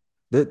Yeah,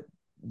 that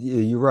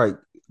yeah, you're right.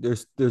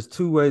 There's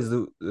two ways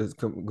that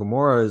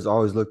Gamora has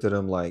always looked at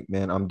him like,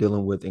 man, I'm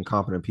dealing with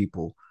incompetent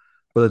people.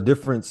 But the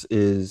difference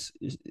is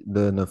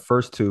in the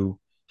first two,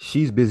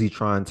 she's busy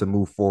trying to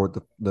move forward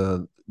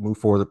the move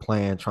forward the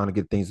plan, trying to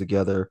get things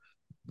together,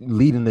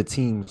 leading the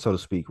team, so to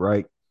speak,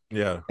 right?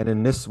 yeah, And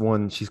in this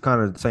one, she's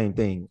kind of the same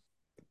thing.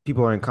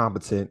 People are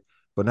incompetent,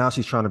 but now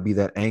she's trying to be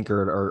that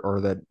anchor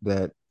or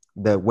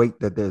that weight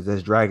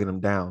that's dragging them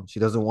down. She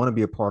doesn't want to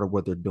be a part of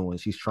what they're doing.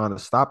 She's trying to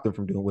stop them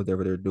from doing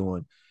whatever they're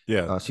doing.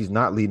 yeah. She's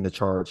not leading the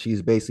charge.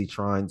 She's basically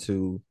trying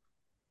to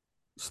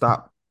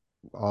stop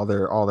all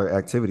their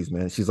activities,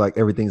 man. She's like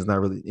everything's not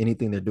really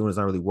anything they're doing is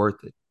not really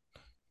worth it.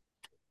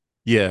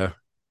 Yeah,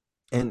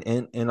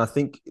 And I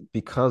think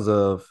because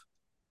of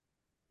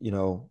you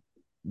know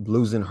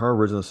losing her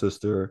original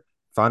sister,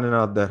 finding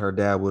out that her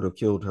dad would have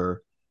killed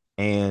her,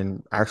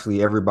 and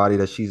actually everybody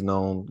that she's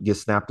known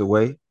gets snapped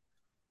away.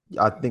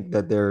 I think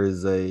that there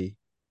is a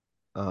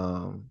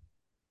um,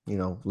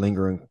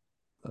 lingering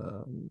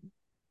um,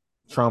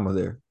 trauma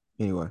there.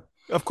 Anyway,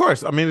 of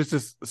course. I mean, it's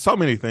just so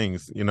many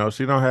things. You know,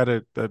 she don't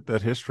have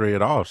that history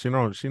at all. She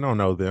don't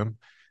know them.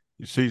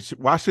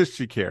 Why should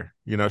she care?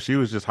 You know, she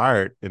was just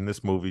hired in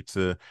this movie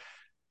to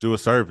do a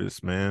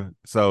service, man.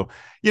 So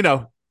you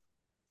know,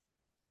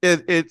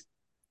 it it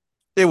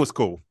it was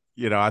cool.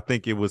 You know, I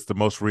think it was the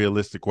most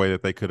realistic way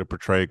that they could have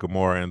portrayed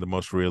Gamora and the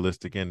most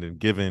realistic ending,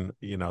 given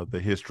you know the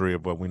history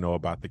of what we know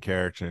about the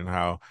character and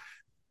how,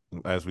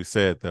 as we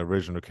said, the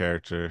original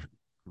character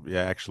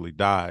yeah actually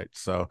died.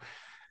 So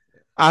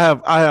I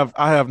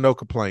have no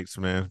complaints,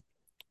 man.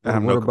 I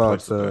have what no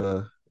about complaints with that.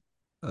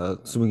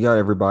 so we got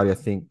everybody. I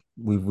think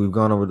we've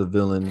gone over the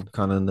villain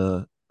kind of in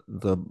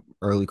the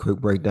early quick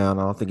breakdown.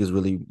 I don't think there's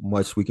really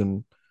much we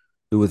can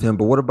do with him.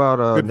 But what about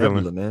Good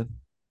villain. Nebula, man?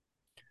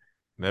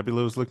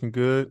 Nebula was looking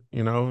good,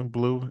 you know, in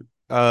blue.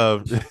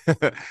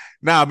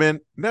 Nah, man,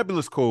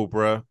 Nebula's cool,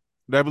 bro.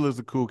 Nebula's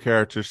a cool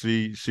character.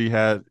 She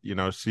had, you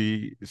know,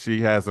 she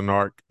has an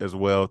arc as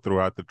well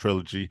throughout the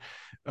trilogy,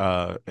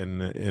 in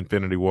the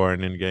Infinity War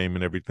and Endgame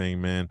and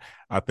everything, man.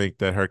 I think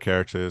that her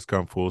character has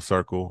come full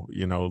circle,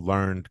 you know,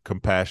 learned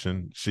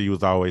compassion. She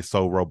was always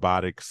so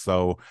robotic,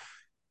 so,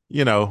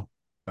 you know,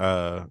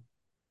 uh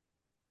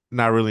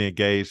not really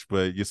engaged,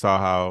 but you saw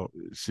how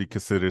she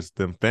considers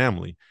them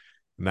family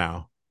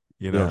now.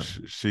 You know, Yeah,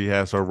 she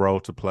has her role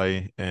to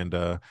play, and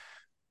I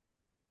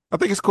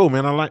think it's cool,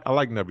 man. I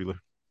like Nebula.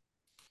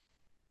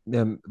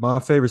 yeah. My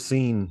favorite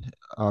scene,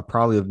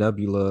 probably of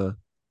Nebula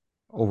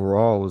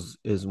overall was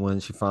is when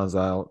she finds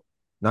out,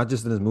 not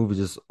just in this movie,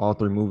 just all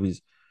three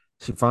movies,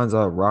 she finds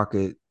out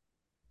Rocket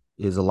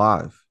is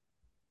alive,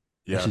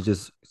 and Yeah, she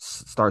just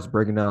starts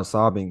breaking down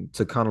sobbing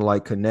to kind of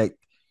like connect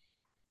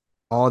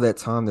all that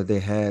time that they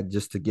had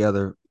just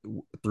together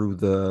through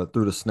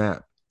the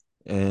snap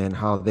and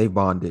how they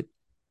bonded.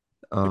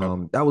 yep,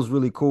 That was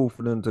really cool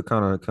for them to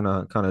kind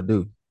of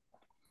do.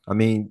 I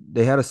mean,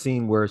 they had a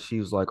scene where she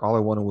was like, all I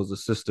wanted was a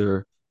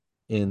sister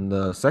in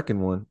the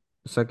second one,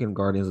 second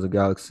Guardians of the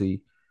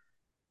Galaxy.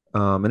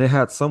 And it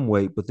had some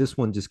weight, but this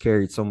one just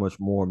carried so much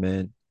more,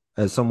 man.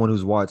 As someone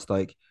who's watched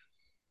like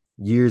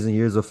years and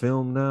years of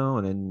film now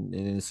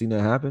and seen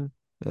that happen,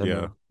 yeah, yeah.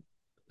 man,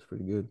 it's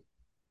pretty good.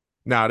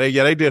 Now they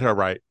did her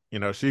right. You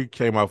know, she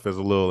came off as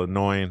a little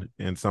annoying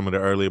in some of the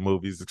earlier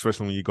movies,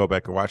 especially when you go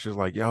back and watch. It's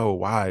like, yo,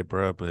 why,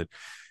 bro? But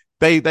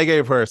they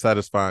gave her a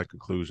satisfying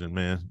conclusion,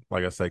 man.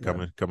 Like I say,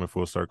 Yeah, coming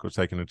full circle,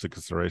 taking into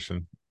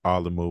consideration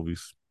all the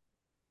movies.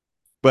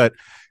 But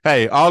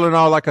hey, all in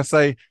all, like I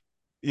say,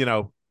 you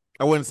know,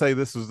 I wouldn't say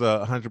this was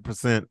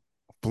 100%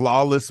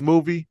 flawless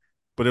movie,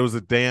 but it was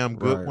a damn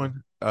good right,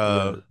 one.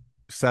 right.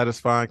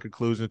 Satisfying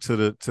conclusion to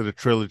the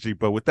trilogy.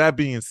 But with that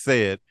being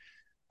said,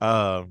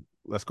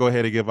 let's go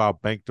ahead and give our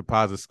bank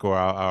deposit score,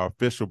 our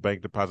official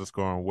bank deposit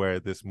score on where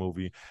this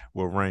movie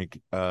will rank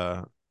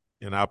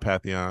in our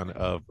pantheon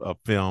of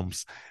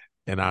films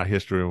in our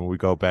history when we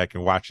go back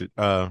and watch it,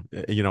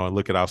 you know, and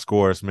look at our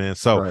scores, man.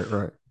 So Right,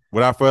 right.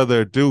 without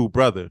further ado,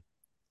 brother,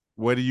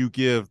 what do you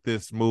give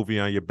this movie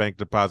on your bank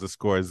deposit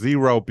score?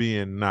 Zero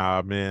being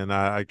nah, man,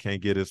 I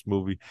can't get this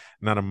movie.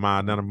 None of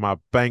my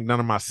bank, none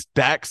of my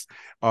stacks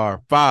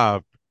are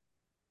five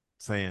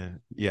saying,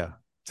 yeah,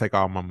 take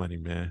all my money,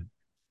 man.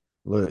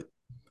 Look,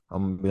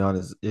 I'm gonna be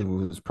honest, it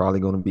was probably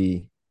gonna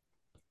be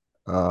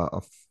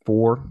a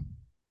four,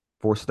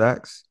 four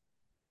stacks.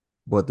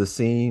 But the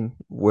scene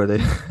where they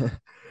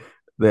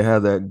they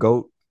had that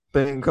goat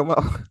thing come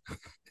out,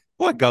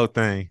 What go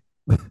thing?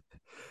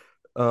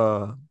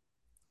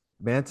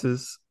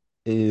 Mantis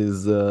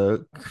is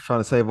trying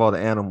to save all the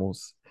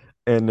animals,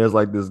 and there's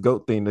like this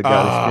goat thing that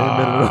got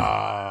experimented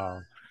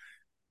on.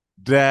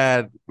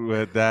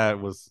 Oh, that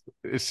was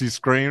she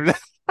screamed.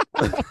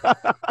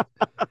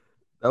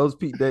 That was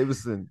Pete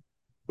Davidson.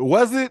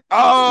 Was it?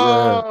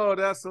 Yeah, Oh,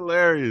 that's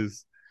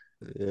hilarious.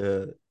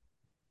 yeah.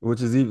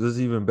 Which is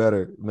even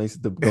better. It makes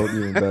the goat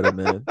even better,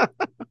 man.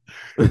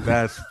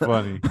 That's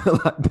funny.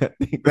 Like that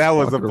thing was That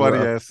was a walking funny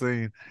around. ass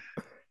scene.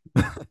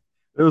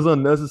 It was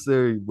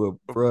unnecessary, but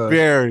bruh,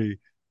 Very.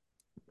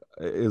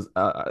 is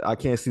I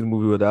can't see the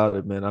movie without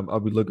it, man. I'll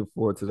be looking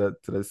forward to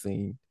that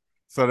scene.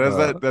 So does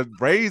Uh, that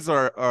raise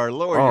or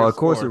lower oh, your of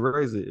course score?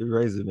 it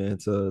raised it, man,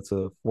 to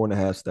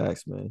 4.5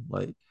 stacks, man.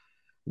 Like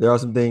there are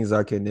some things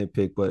I can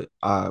nitpick, but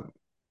I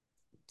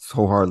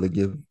wholeheartedly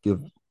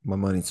give my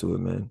money to it,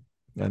 man.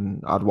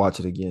 And I'd watch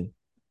it again.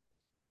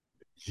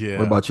 What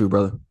Yeah. about you,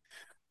 brother?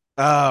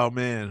 Oh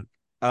man.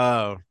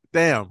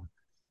 Damn.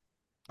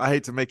 I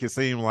hate to make it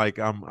seem like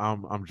I'm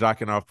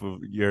jocking off of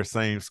your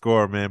same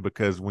score, man,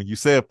 because when you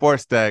said four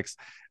stacks,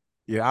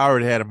 yeah, I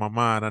already had in my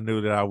mind. I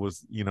knew that I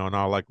was, in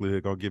all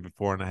likelihood gonna give it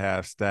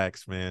 4.5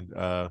 stacks, man.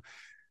 But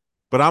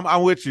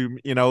I'm with you.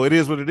 It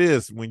is what it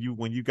is. When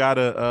you got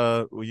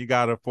a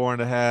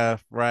 4.5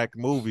 rack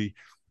movie,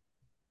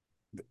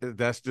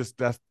 that's just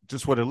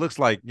what it looks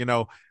like.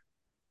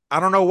 I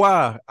don't know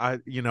why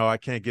I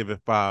can't give it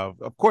five.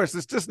 Of course,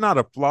 it's just not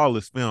a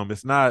flawless film.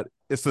 It's not.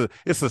 It's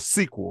a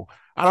sequel.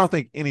 I don't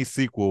think any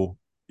sequel,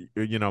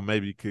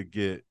 maybe could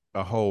get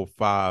a whole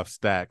 5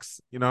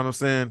 stacks. You know what I'm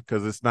saying?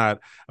 Because it's not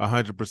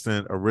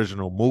 100%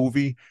 original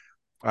movie.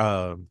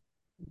 Um,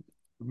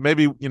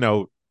 Maybe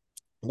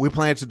we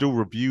plan to do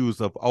reviews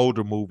of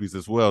older movies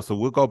as well. So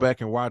we'll go back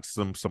and watch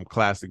some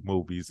classic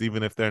movies,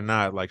 even if they're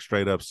not like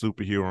straight up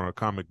superhero or a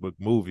comic book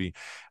movie.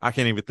 I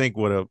can't even think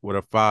what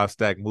a 5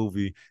 stack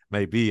movie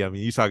may be. I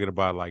mean, you're talking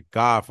about like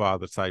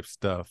Godfather type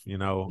stuff,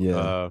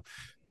 Yeah,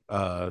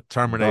 Dark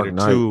Terminator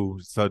Knight. 2,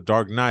 so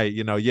Dark Knight,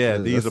 yeah,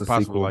 these That's are a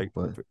possible sequel, like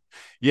but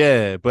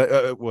yeah,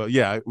 but well,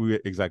 yeah, we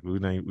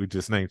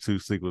just named two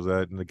sequels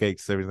that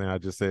negates everything I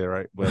just said,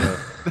 right? But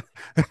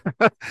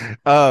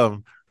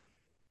um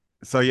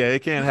so yeah,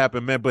 it can't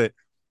happen, man. But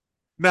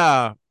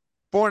nah,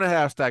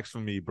 4.5 stacks for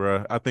me,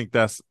 bro. I think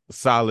that's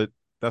solid.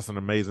 That's an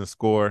amazing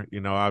score.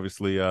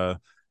 Obviously,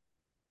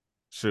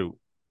 shoot,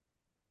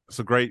 it's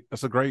a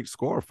great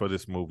score for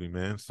this movie,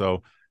 man.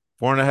 So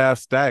 4.5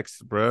 stacks,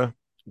 bro.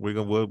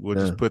 We'll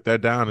yeah, just put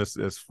that down as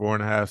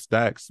 4.5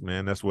 stacks,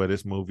 man. That's where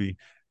this movie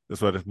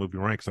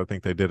ranks. I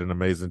think they did an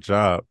amazing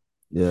job.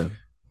 yeah,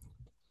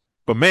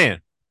 But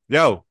man,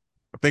 yo,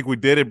 I think we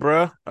did it,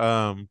 bro.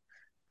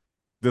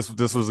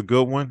 This was a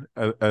good one.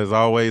 As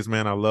always,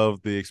 man, I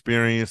love the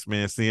experience,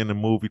 man, seeing the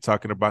movie,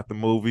 talking about the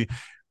movie.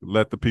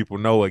 Let the people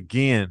know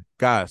again,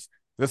 guys,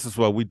 this is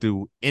what we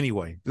do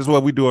anyway. This is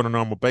what we do on a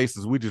normal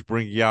basis. We just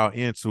bring y'all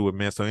into it,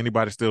 man. So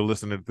anybody still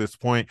listening at this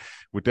point,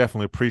 we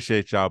definitely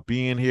appreciate y'all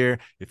being here.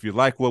 If you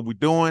like what we're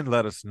doing,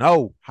 let us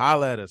know.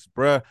 Holla at us,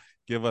 bruh.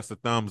 Give us a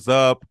thumbs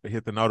up,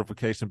 hit the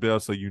notification bell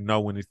so you know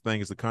when these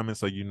things are coming,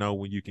 so you know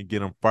when you can get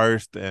them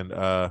first. And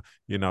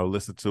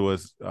listen to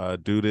us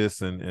do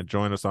this and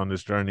join us on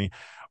this journey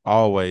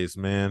always,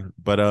 man.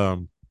 But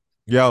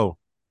yo,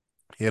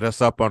 hit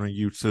us up on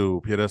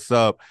YouTube, hit us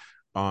up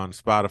on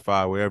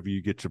Spotify, wherever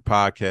you get your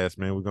podcast,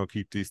 man. We're gonna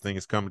keep these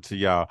things coming to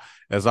y'all.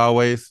 As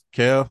always,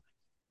 Kev,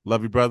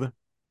 love you, brother.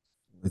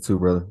 me too,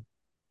 brother.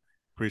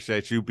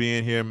 Appreciate you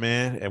being here,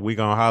 man. And we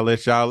gonna holler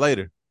at y'all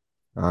later.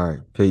 All right,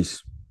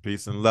 peace.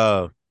 Peace and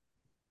love.